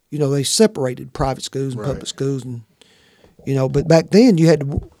 you know, they separated private schools and public schools, and you know, but back then it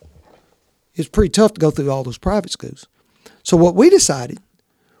was pretty tough to go through all those private schools. So what we decided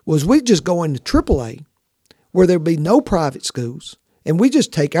was we'd just go into AAA, where there'd be no private schools, and we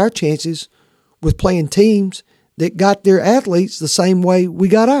just take our chances with playing teams that got their athletes the same way we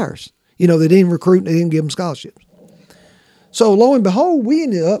got ours. You know, they didn't recruit, they didn't give them scholarships. So lo and behold, we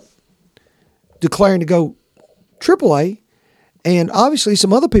ended up declaring to go AAA, and obviously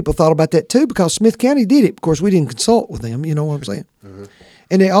some other people thought about that too, because Smith County did it. Of course, we didn't consult with them, you know what I'm saying? Mm-hmm.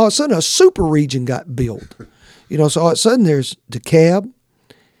 And then all of a sudden a super region got built. You know, so all of a sudden there's DeKalb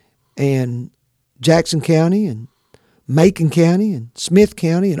and Jackson County and Macon County and Smith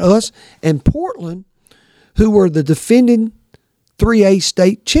County and us and Portland, who were the defending 3A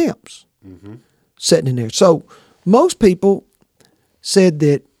state champs, sitting in there. So most people said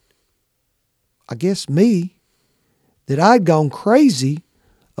that, I guess me, that I'd gone crazy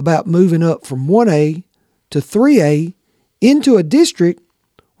about moving up from 1A to 3A into a district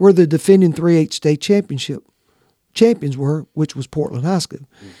where the defending 3A state championship champions were, which was Portland High School.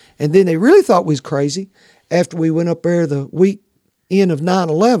 And then they really thought we was crazy after we went up there the week end of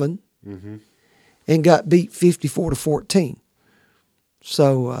 9/11 and got beat 54-14.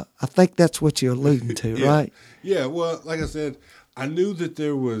 So I think that's what you're alluding to, yeah. right? Yeah, well, like I said, I knew that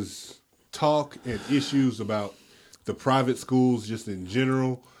there was talk and issues about the private schools just in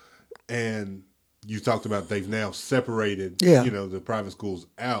general, and you talked about they've now separated, you know, the private schools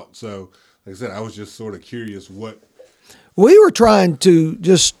out. So, like I said, I was just sort of curious what. We were trying to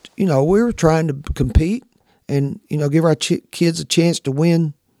compete and, you know, give our kids a chance to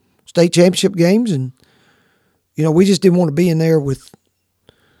win state championship games. And, you know, we just didn't want to be in there with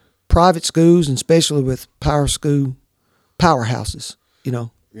private schools, and especially with powerhouses, you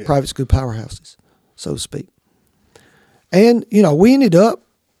know, private school powerhouses, so to speak. And, we ended up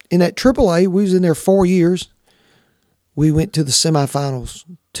in that AAA. We was in there 4 years. We went to the semifinals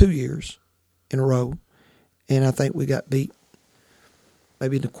 2 years in a row. And I think we got beat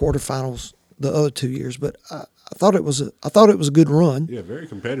maybe in the quarterfinals the other 2 years. But I thought it was a good run. Yeah, very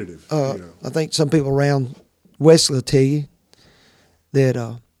competitive. I think some people around Wesley will tell you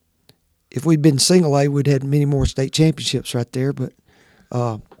that if we'd been single A, we'd had many more state championships right there. But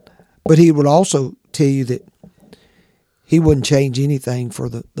he would also tell you that he wouldn't change anything for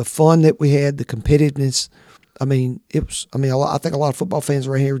the fun that we had, the competitiveness. I think a lot of football fans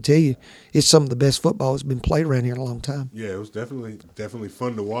around here would tell you it's some of the best football that's been played around here in a long time. Yeah, it was definitely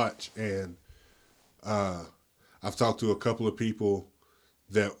fun to watch. And I've talked to a couple of people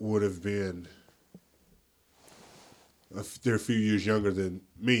that would have been they're a few years younger than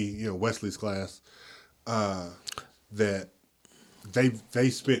me, Wesley's class, that they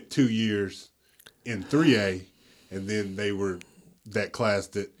spent 2 years in 3A, and then they were that class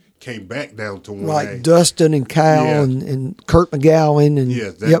that came back down to 1A. Like Dustin and Kyle and Kurt McGowan. And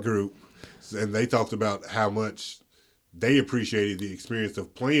that group. And they talked about how much they appreciated the experience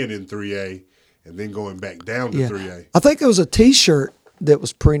of playing in 3A and then going back down to 3A. I think there was a T-shirt that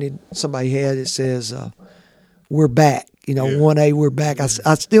was printed, somebody had, it says, we're back. 1A, we're back. I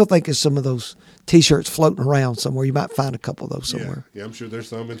still think there's some of those T-shirts floating around somewhere. You might find a couple of those somewhere. Yeah, I'm sure there's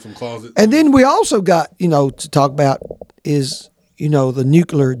some in some closets. And then we also got, to talk about is, the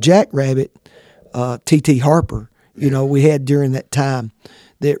nuclear jackrabbit, T.T. Harper, we had during that time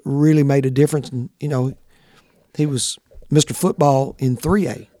that really made a difference. And, he was Mr. Football in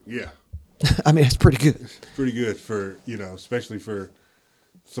 3A. Yeah. That's pretty good. It's pretty good for, especially for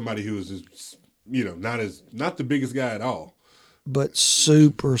somebody who was, not the biggest guy at all. But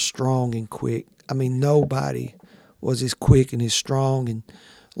super strong and quick. Nobody was as quick and as strong. And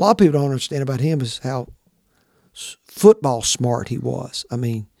a lot of people don't understand about him is how football smart he was.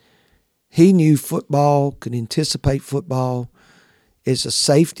 He knew football, could anticipate football. As a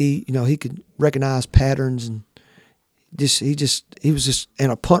safety, he could recognize patterns, and he was just,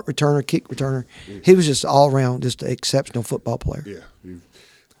 and a punt returner, kick returner. He was just all around just an exceptional football player. Yeah.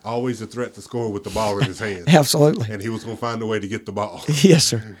 Always a threat to score with the ball in his hand. Absolutely. And he was going to find a way to get the ball. Yes,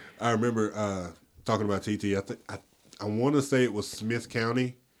 sir. I remember talking about TT. I want to say it was Smith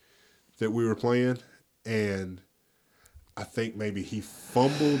County that we were playing, and I think maybe he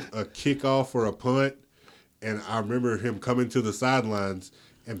fumbled a kickoff or a punt, and I remember him coming to the sidelines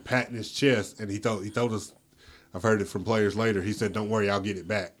and patting his chest, and he told us, I've heard it from players later, he said, "Don't worry, I'll get it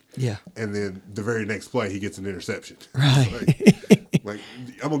back." Yeah. And then the very next play, he gets an interception. Right. like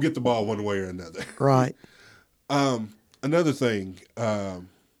I'm going to get the ball one way or another. Right. Another thing,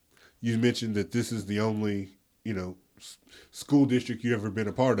 you mentioned that this is the only, school district you ever been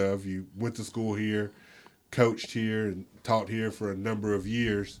a part of. You went to school here, coached here, and taught here for a number of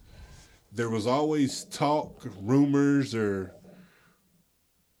years. There was always talk, rumors, or,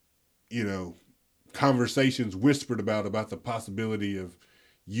 conversations whispered about the possibility of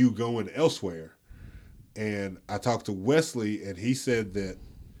you going elsewhere. And I talked to Wesley, and he said that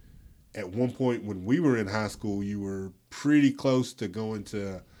at one point when we were in high school, you were pretty close to going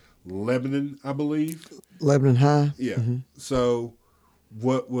to Lebanon, I believe. Lebanon High. Yeah. Mm-hmm. So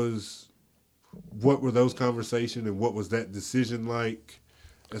what were those conversations, and what was that decision like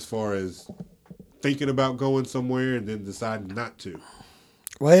as far as thinking about going somewhere and then deciding not to?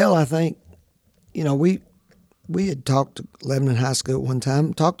 Well, I think, we had talked to Lebanon High School at one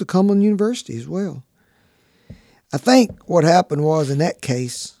time, talked to Cumberland University as well. I think what happened was, in that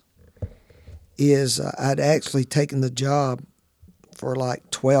case, is I'd actually taken the job for like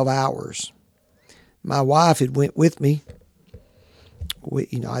 12 hours. My wife had went with me.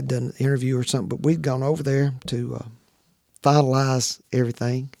 I'd done an interview or something, but we'd gone over there to finalize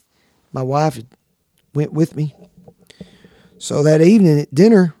everything. My wife had went with me. So that evening at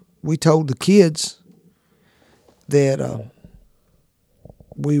dinner, we told the kids that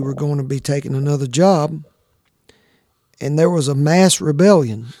we were going to be taking another job, and there was a mass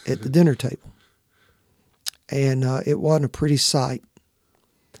rebellion at the dinner table. And it wasn't a pretty sight.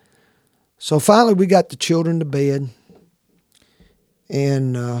 So finally we got the children to bed,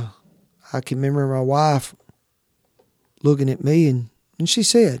 and I can remember my wife looking at me, and she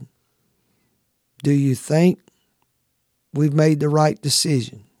said, "Do you think we've made the right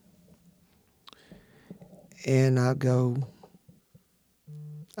decision?" And I go,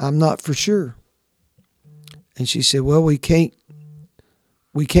 "I'm not for sure." And she said, "Well, we can't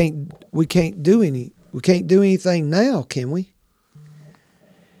do anything now, can we?"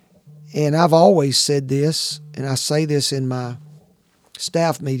 And I've always said this, and I say this in my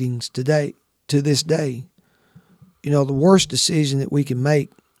staff meetings to this day. the worst decision that we can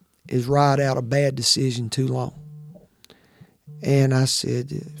make is ride out a bad decision too long. And I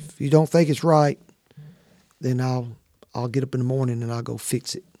said, if you don't think it's right, then I'll get up in the morning and I'll go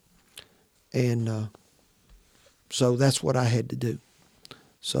fix it. And so that's what I had to do.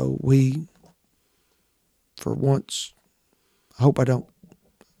 So for once, I hope I don't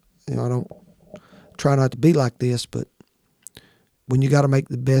try not to be like this, but when you got to make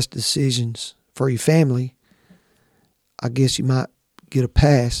the best decisions for your family, I guess you might get a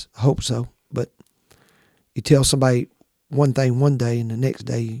pass. I hope so. But you tell somebody one thing one day and the next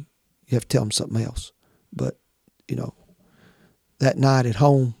day you have to tell them something else. But, that night at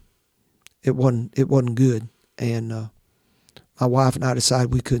home, it wasn't good. And my wife and I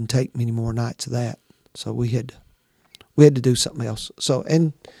decided we couldn't take many more nights of that. So we had to do something else. So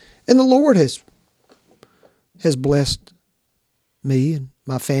and the Lord has blessed me and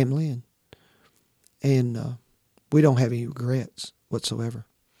my family, and we don't have any regrets whatsoever.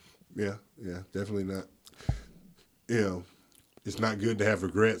 Yeah, definitely not. It's not good to have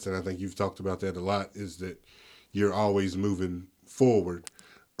regrets, and I think you've talked about that a lot, is that you're always moving forward.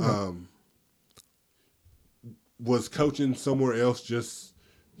 Right. Was coaching somewhere else just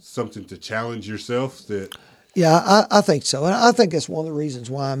something to challenge yourself? Yeah, I think so. And I think that's one of the reasons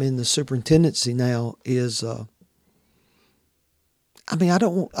why I'm in the superintendency now is, I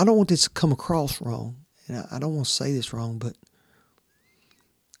don't want this to come across wrong, and I don't want to say this wrong,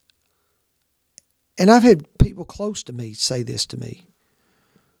 and I've had people close to me say this to me,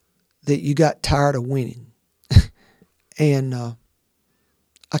 that you got tired of winning. And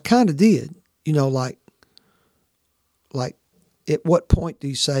I kind of did, like at what point do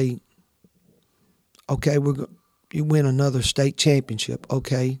you say, okay, you win another state championship.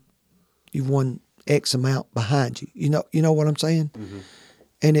 Okay, you've won X amount behind you. You know what I'm saying? Mm-hmm.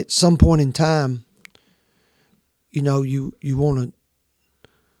 And at some point in time, you want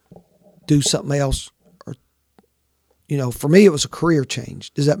to do something else, or for me it was a career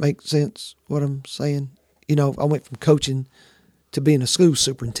change. Does that make sense? What I'm saying? I went from coaching to being a school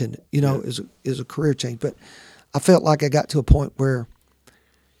superintendent. Is a career change, but I felt like I got to a point where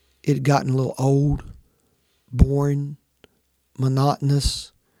it had gotten a little old, boring,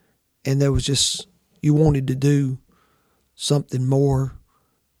 monotonous, and there was just, you wanted to do something more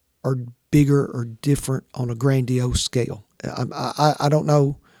or bigger or different on a grandiose scale. I don't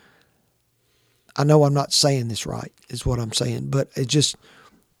know. I know I'm not saying this right, is what I'm saying, but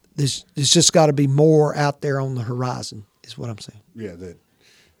there's just got to be more out there on the horizon, is what I'm saying. Yeah, that,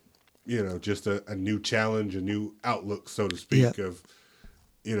 just a new challenge, a new outlook, so to speak, yeah. Of,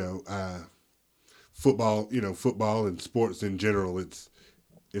 football, football and sports in general.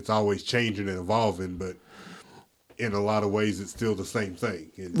 It's always changing and evolving, but in a lot of ways, it's still the same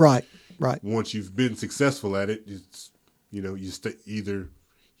thing. And right. Once you've been successful at it, it's, either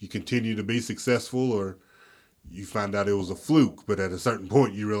you continue to be successful or you find out it was a fluke. But at a certain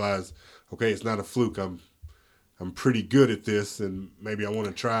point, you realize, okay, it's not a fluke. I'm pretty good at this, and maybe I want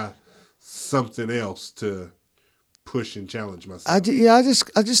to try something else to push and challenge myself. I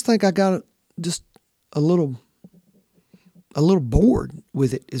just think I got just a little bored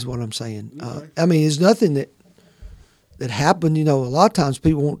with it, is what I'm saying. Okay. It's nothing that happened. A lot of times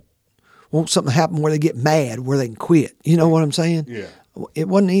people want something to happen where they get mad, where they can quit. You know what I'm saying? Yeah. It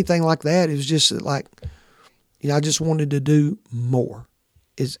wasn't anything like that. It was just like, I just wanted to do more,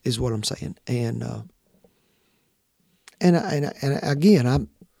 is what I'm saying. And again,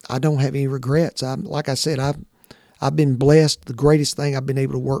 I don't have any regrets. Like I said, I've been blessed. The greatest thing, I've been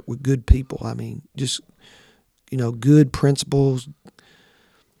able to work with good people. Just good principals,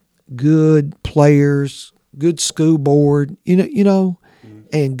 good players, good school board, mm-hmm.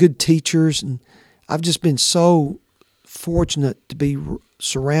 and good teachers. And I've just been so fortunate to be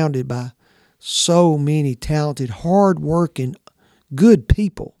surrounded by so many talented, hard-working, good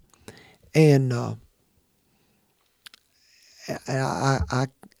people. And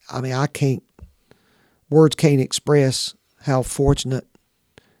I can't, words can't express how fortunate,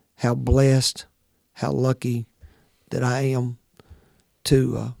 how blessed, how lucky that I am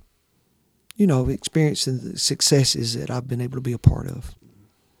to, experiencing the successes that I've been able to be a part of.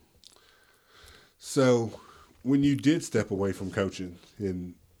 So when you did step away from coaching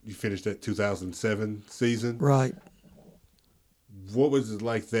and you finished that 2007 season, right? What was it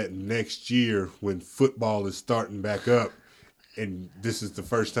like that next year when football is starting back up, and this is the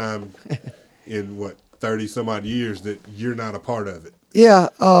first time in 30 some odd years that you're not a part of it? Yeah,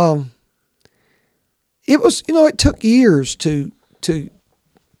 it was. It took years to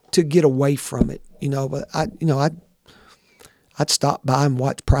get away from it. But I'd stop by and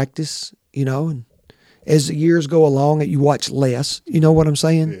watch practice. And as the years go along, you watch less. You know what I'm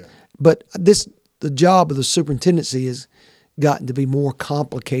saying? Yeah. But the job of the superintendency has gotten to be more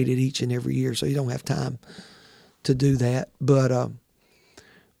complicated each and every year, so you don't have time to do that. But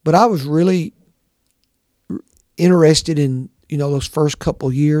I was really interested in, those first couple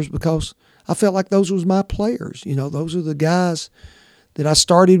of years because I felt like those was my players. Those are the guys that I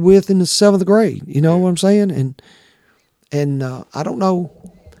started with in the 7th grade. You know what I'm saying? And I don't know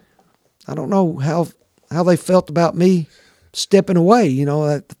how they felt about me stepping away.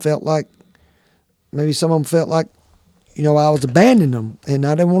 I felt like maybe some of them felt like, I was abandoning them, and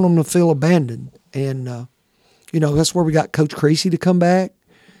I didn't want them to feel abandoned. And that's where we got Coach Creasy to come back,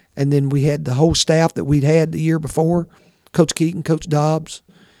 and then we had the whole staff that we'd had the year before, Coach Keaton, Coach Dobbs,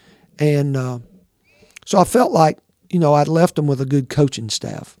 and so I felt like I'd left them with a good coaching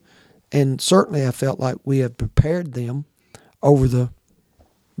staff, and certainly I felt like we had prepared them over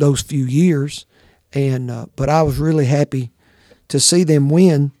those few years, and but I was really happy to see them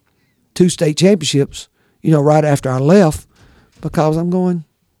win 2 state championships, right after I left, because I'm going,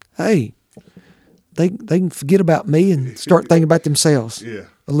 hey, they can forget about me and start thinking about themselves a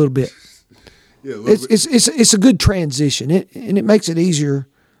little bit. Yeah, it's a good transition, and it makes it easier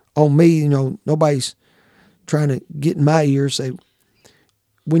on me. Nobody's trying to get in my ear, say,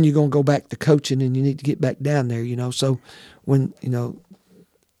 when you're going to go back to coaching and you need to get back down there, So when,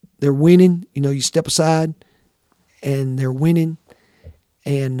 they're winning, you step aside and they're winning.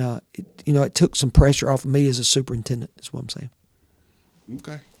 And, it took some pressure off of me as a superintendent, is what I'm saying.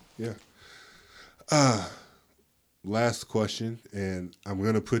 Okay, yeah. Last question, and I'm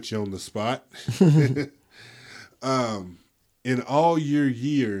going to put you on the spot. In all your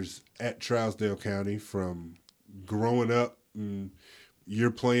years at Trousdale County, from growing up and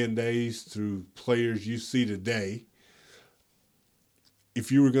your playing days through players you see today,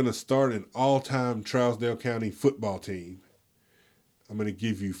 if you were going to start an all-time Trousdale County football team, I'm going to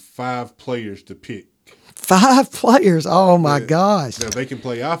give you 5 players to pick. 5 players? Oh, my gosh. Now, they can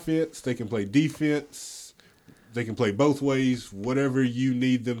play offense. They can play defense. They can play both ways, whatever you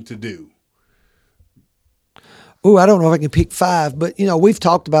need them to do. Oh, I don't know if I can pick 5, but, we've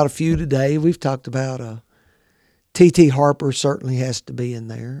talked about a few today. We've talked about T.T. Harper certainly has to be in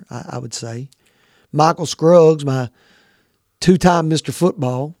there, I would say. Michael Scruggs, my 2-time Mr.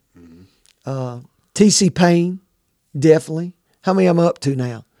 Football. Mm-hmm. T.C. Payne, definitely. How many am I up to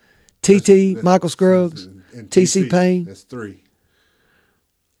now? T.T., Michael Scruggs, and T.C. Payne. That's 3.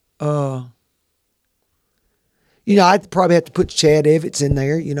 I'd probably have to put Chad Evans in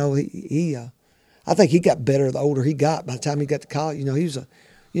there. I think he got better the older he got. By the time he got to college, he was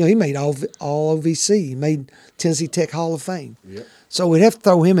he made all OVC. He made Tennessee Tech Hall of Fame. Yep. So we'd have to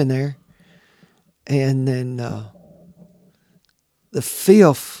throw him in there. And then the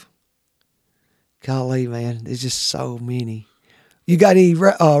 5th, golly, man, there's just so many. You got any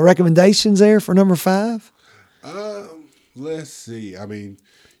recommendations there for number 5? Let's see. I mean,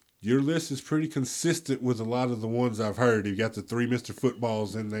 your list is pretty consistent with a lot of the ones I've heard. You got the 3 Mr.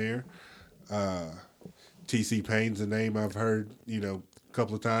 Footballs in there. T.C. Payne's a name I've heard, a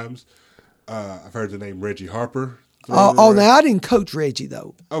couple of times. I've heard the name Reggie Harper. Now I didn't coach Reggie,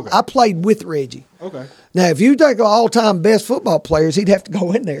 though. Okay. I played with Reggie. Okay. Now, if you take all-time best football players, he'd have to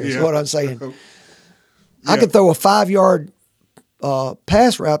go in there, is what I'm saying. I could throw a 5-yard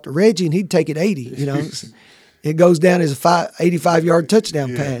pass route to Reggie, and he'd take it 80, It goes down as a 85-yard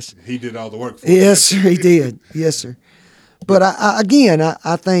touchdown pass. He did all the work for Yes, sir, he did. Yes, sir. But I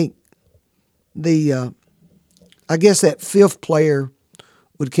think I guess that 5th player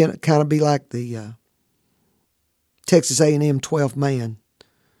would kind of be like the Texas A&M 12th man.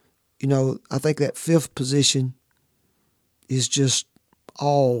 I think that 5th position is just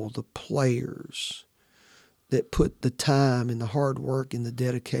all the players that put the time and the hard work and the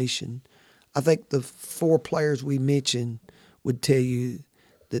dedication. I think the 4 players we mentioned would tell you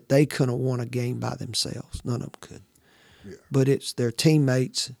that they couldn't have won a game by themselves. None of them could. Yeah. But it's their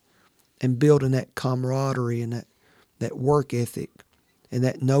teammates and building that camaraderie and that work ethic and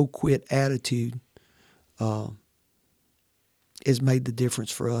that no-quit attitude has made the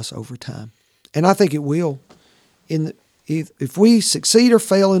difference for us over time. And I think it will. If we succeed or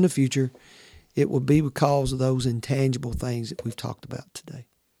fail in the future, it will be because of those intangible things that we've talked about today.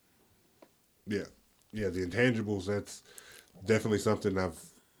 Yeah, the intangibles, that's definitely something I've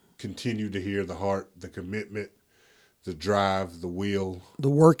continued to hear, the heart, the commitment, the drive, the will. The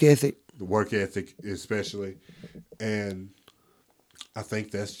work ethic. The work ethic especially. And I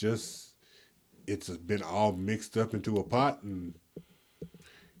think that's just, it's been all mixed up into a pot and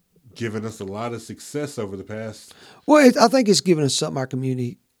given us a lot of success over the past. Well, I think it's given us something our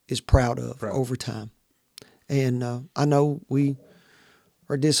community is proud of over time. And I know we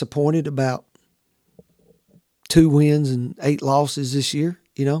are disappointed about 2 wins and 8 losses this year.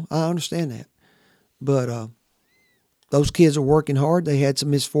 You know, I understand that. But those kids are working hard. They had some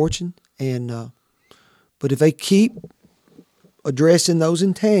misfortune. But if they keep addressing those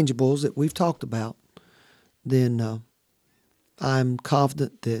intangibles that we've talked about, then I'm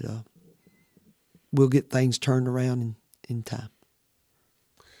confident that we'll get things turned around in time.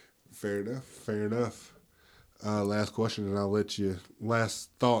 Fair enough. Last question, and last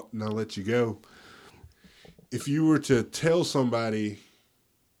thought, and I'll let you go. If you were to tell somebody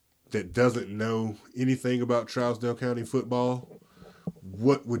that doesn't know anything about Trousdale County football,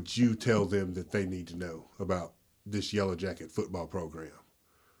 what would you tell them that they need to know about this Yellow Jacket football program?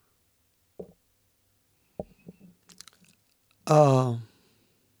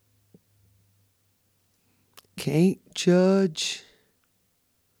 Can't judge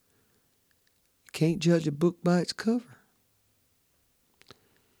a book by its cover.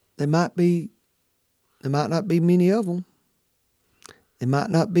 There might not be many of them. They might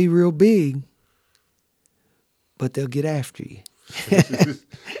not be real big, but they'll get after you.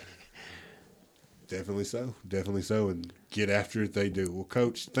 Definitely so, and get after it they do. Well,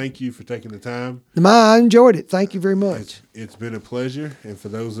 Coach, thank you for taking the time. I enjoyed it. Thank you very much. It's been a pleasure, and for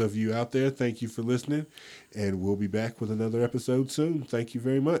those of you out there, thank you for listening, and we'll be back with another episode soon. Thank you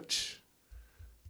very much.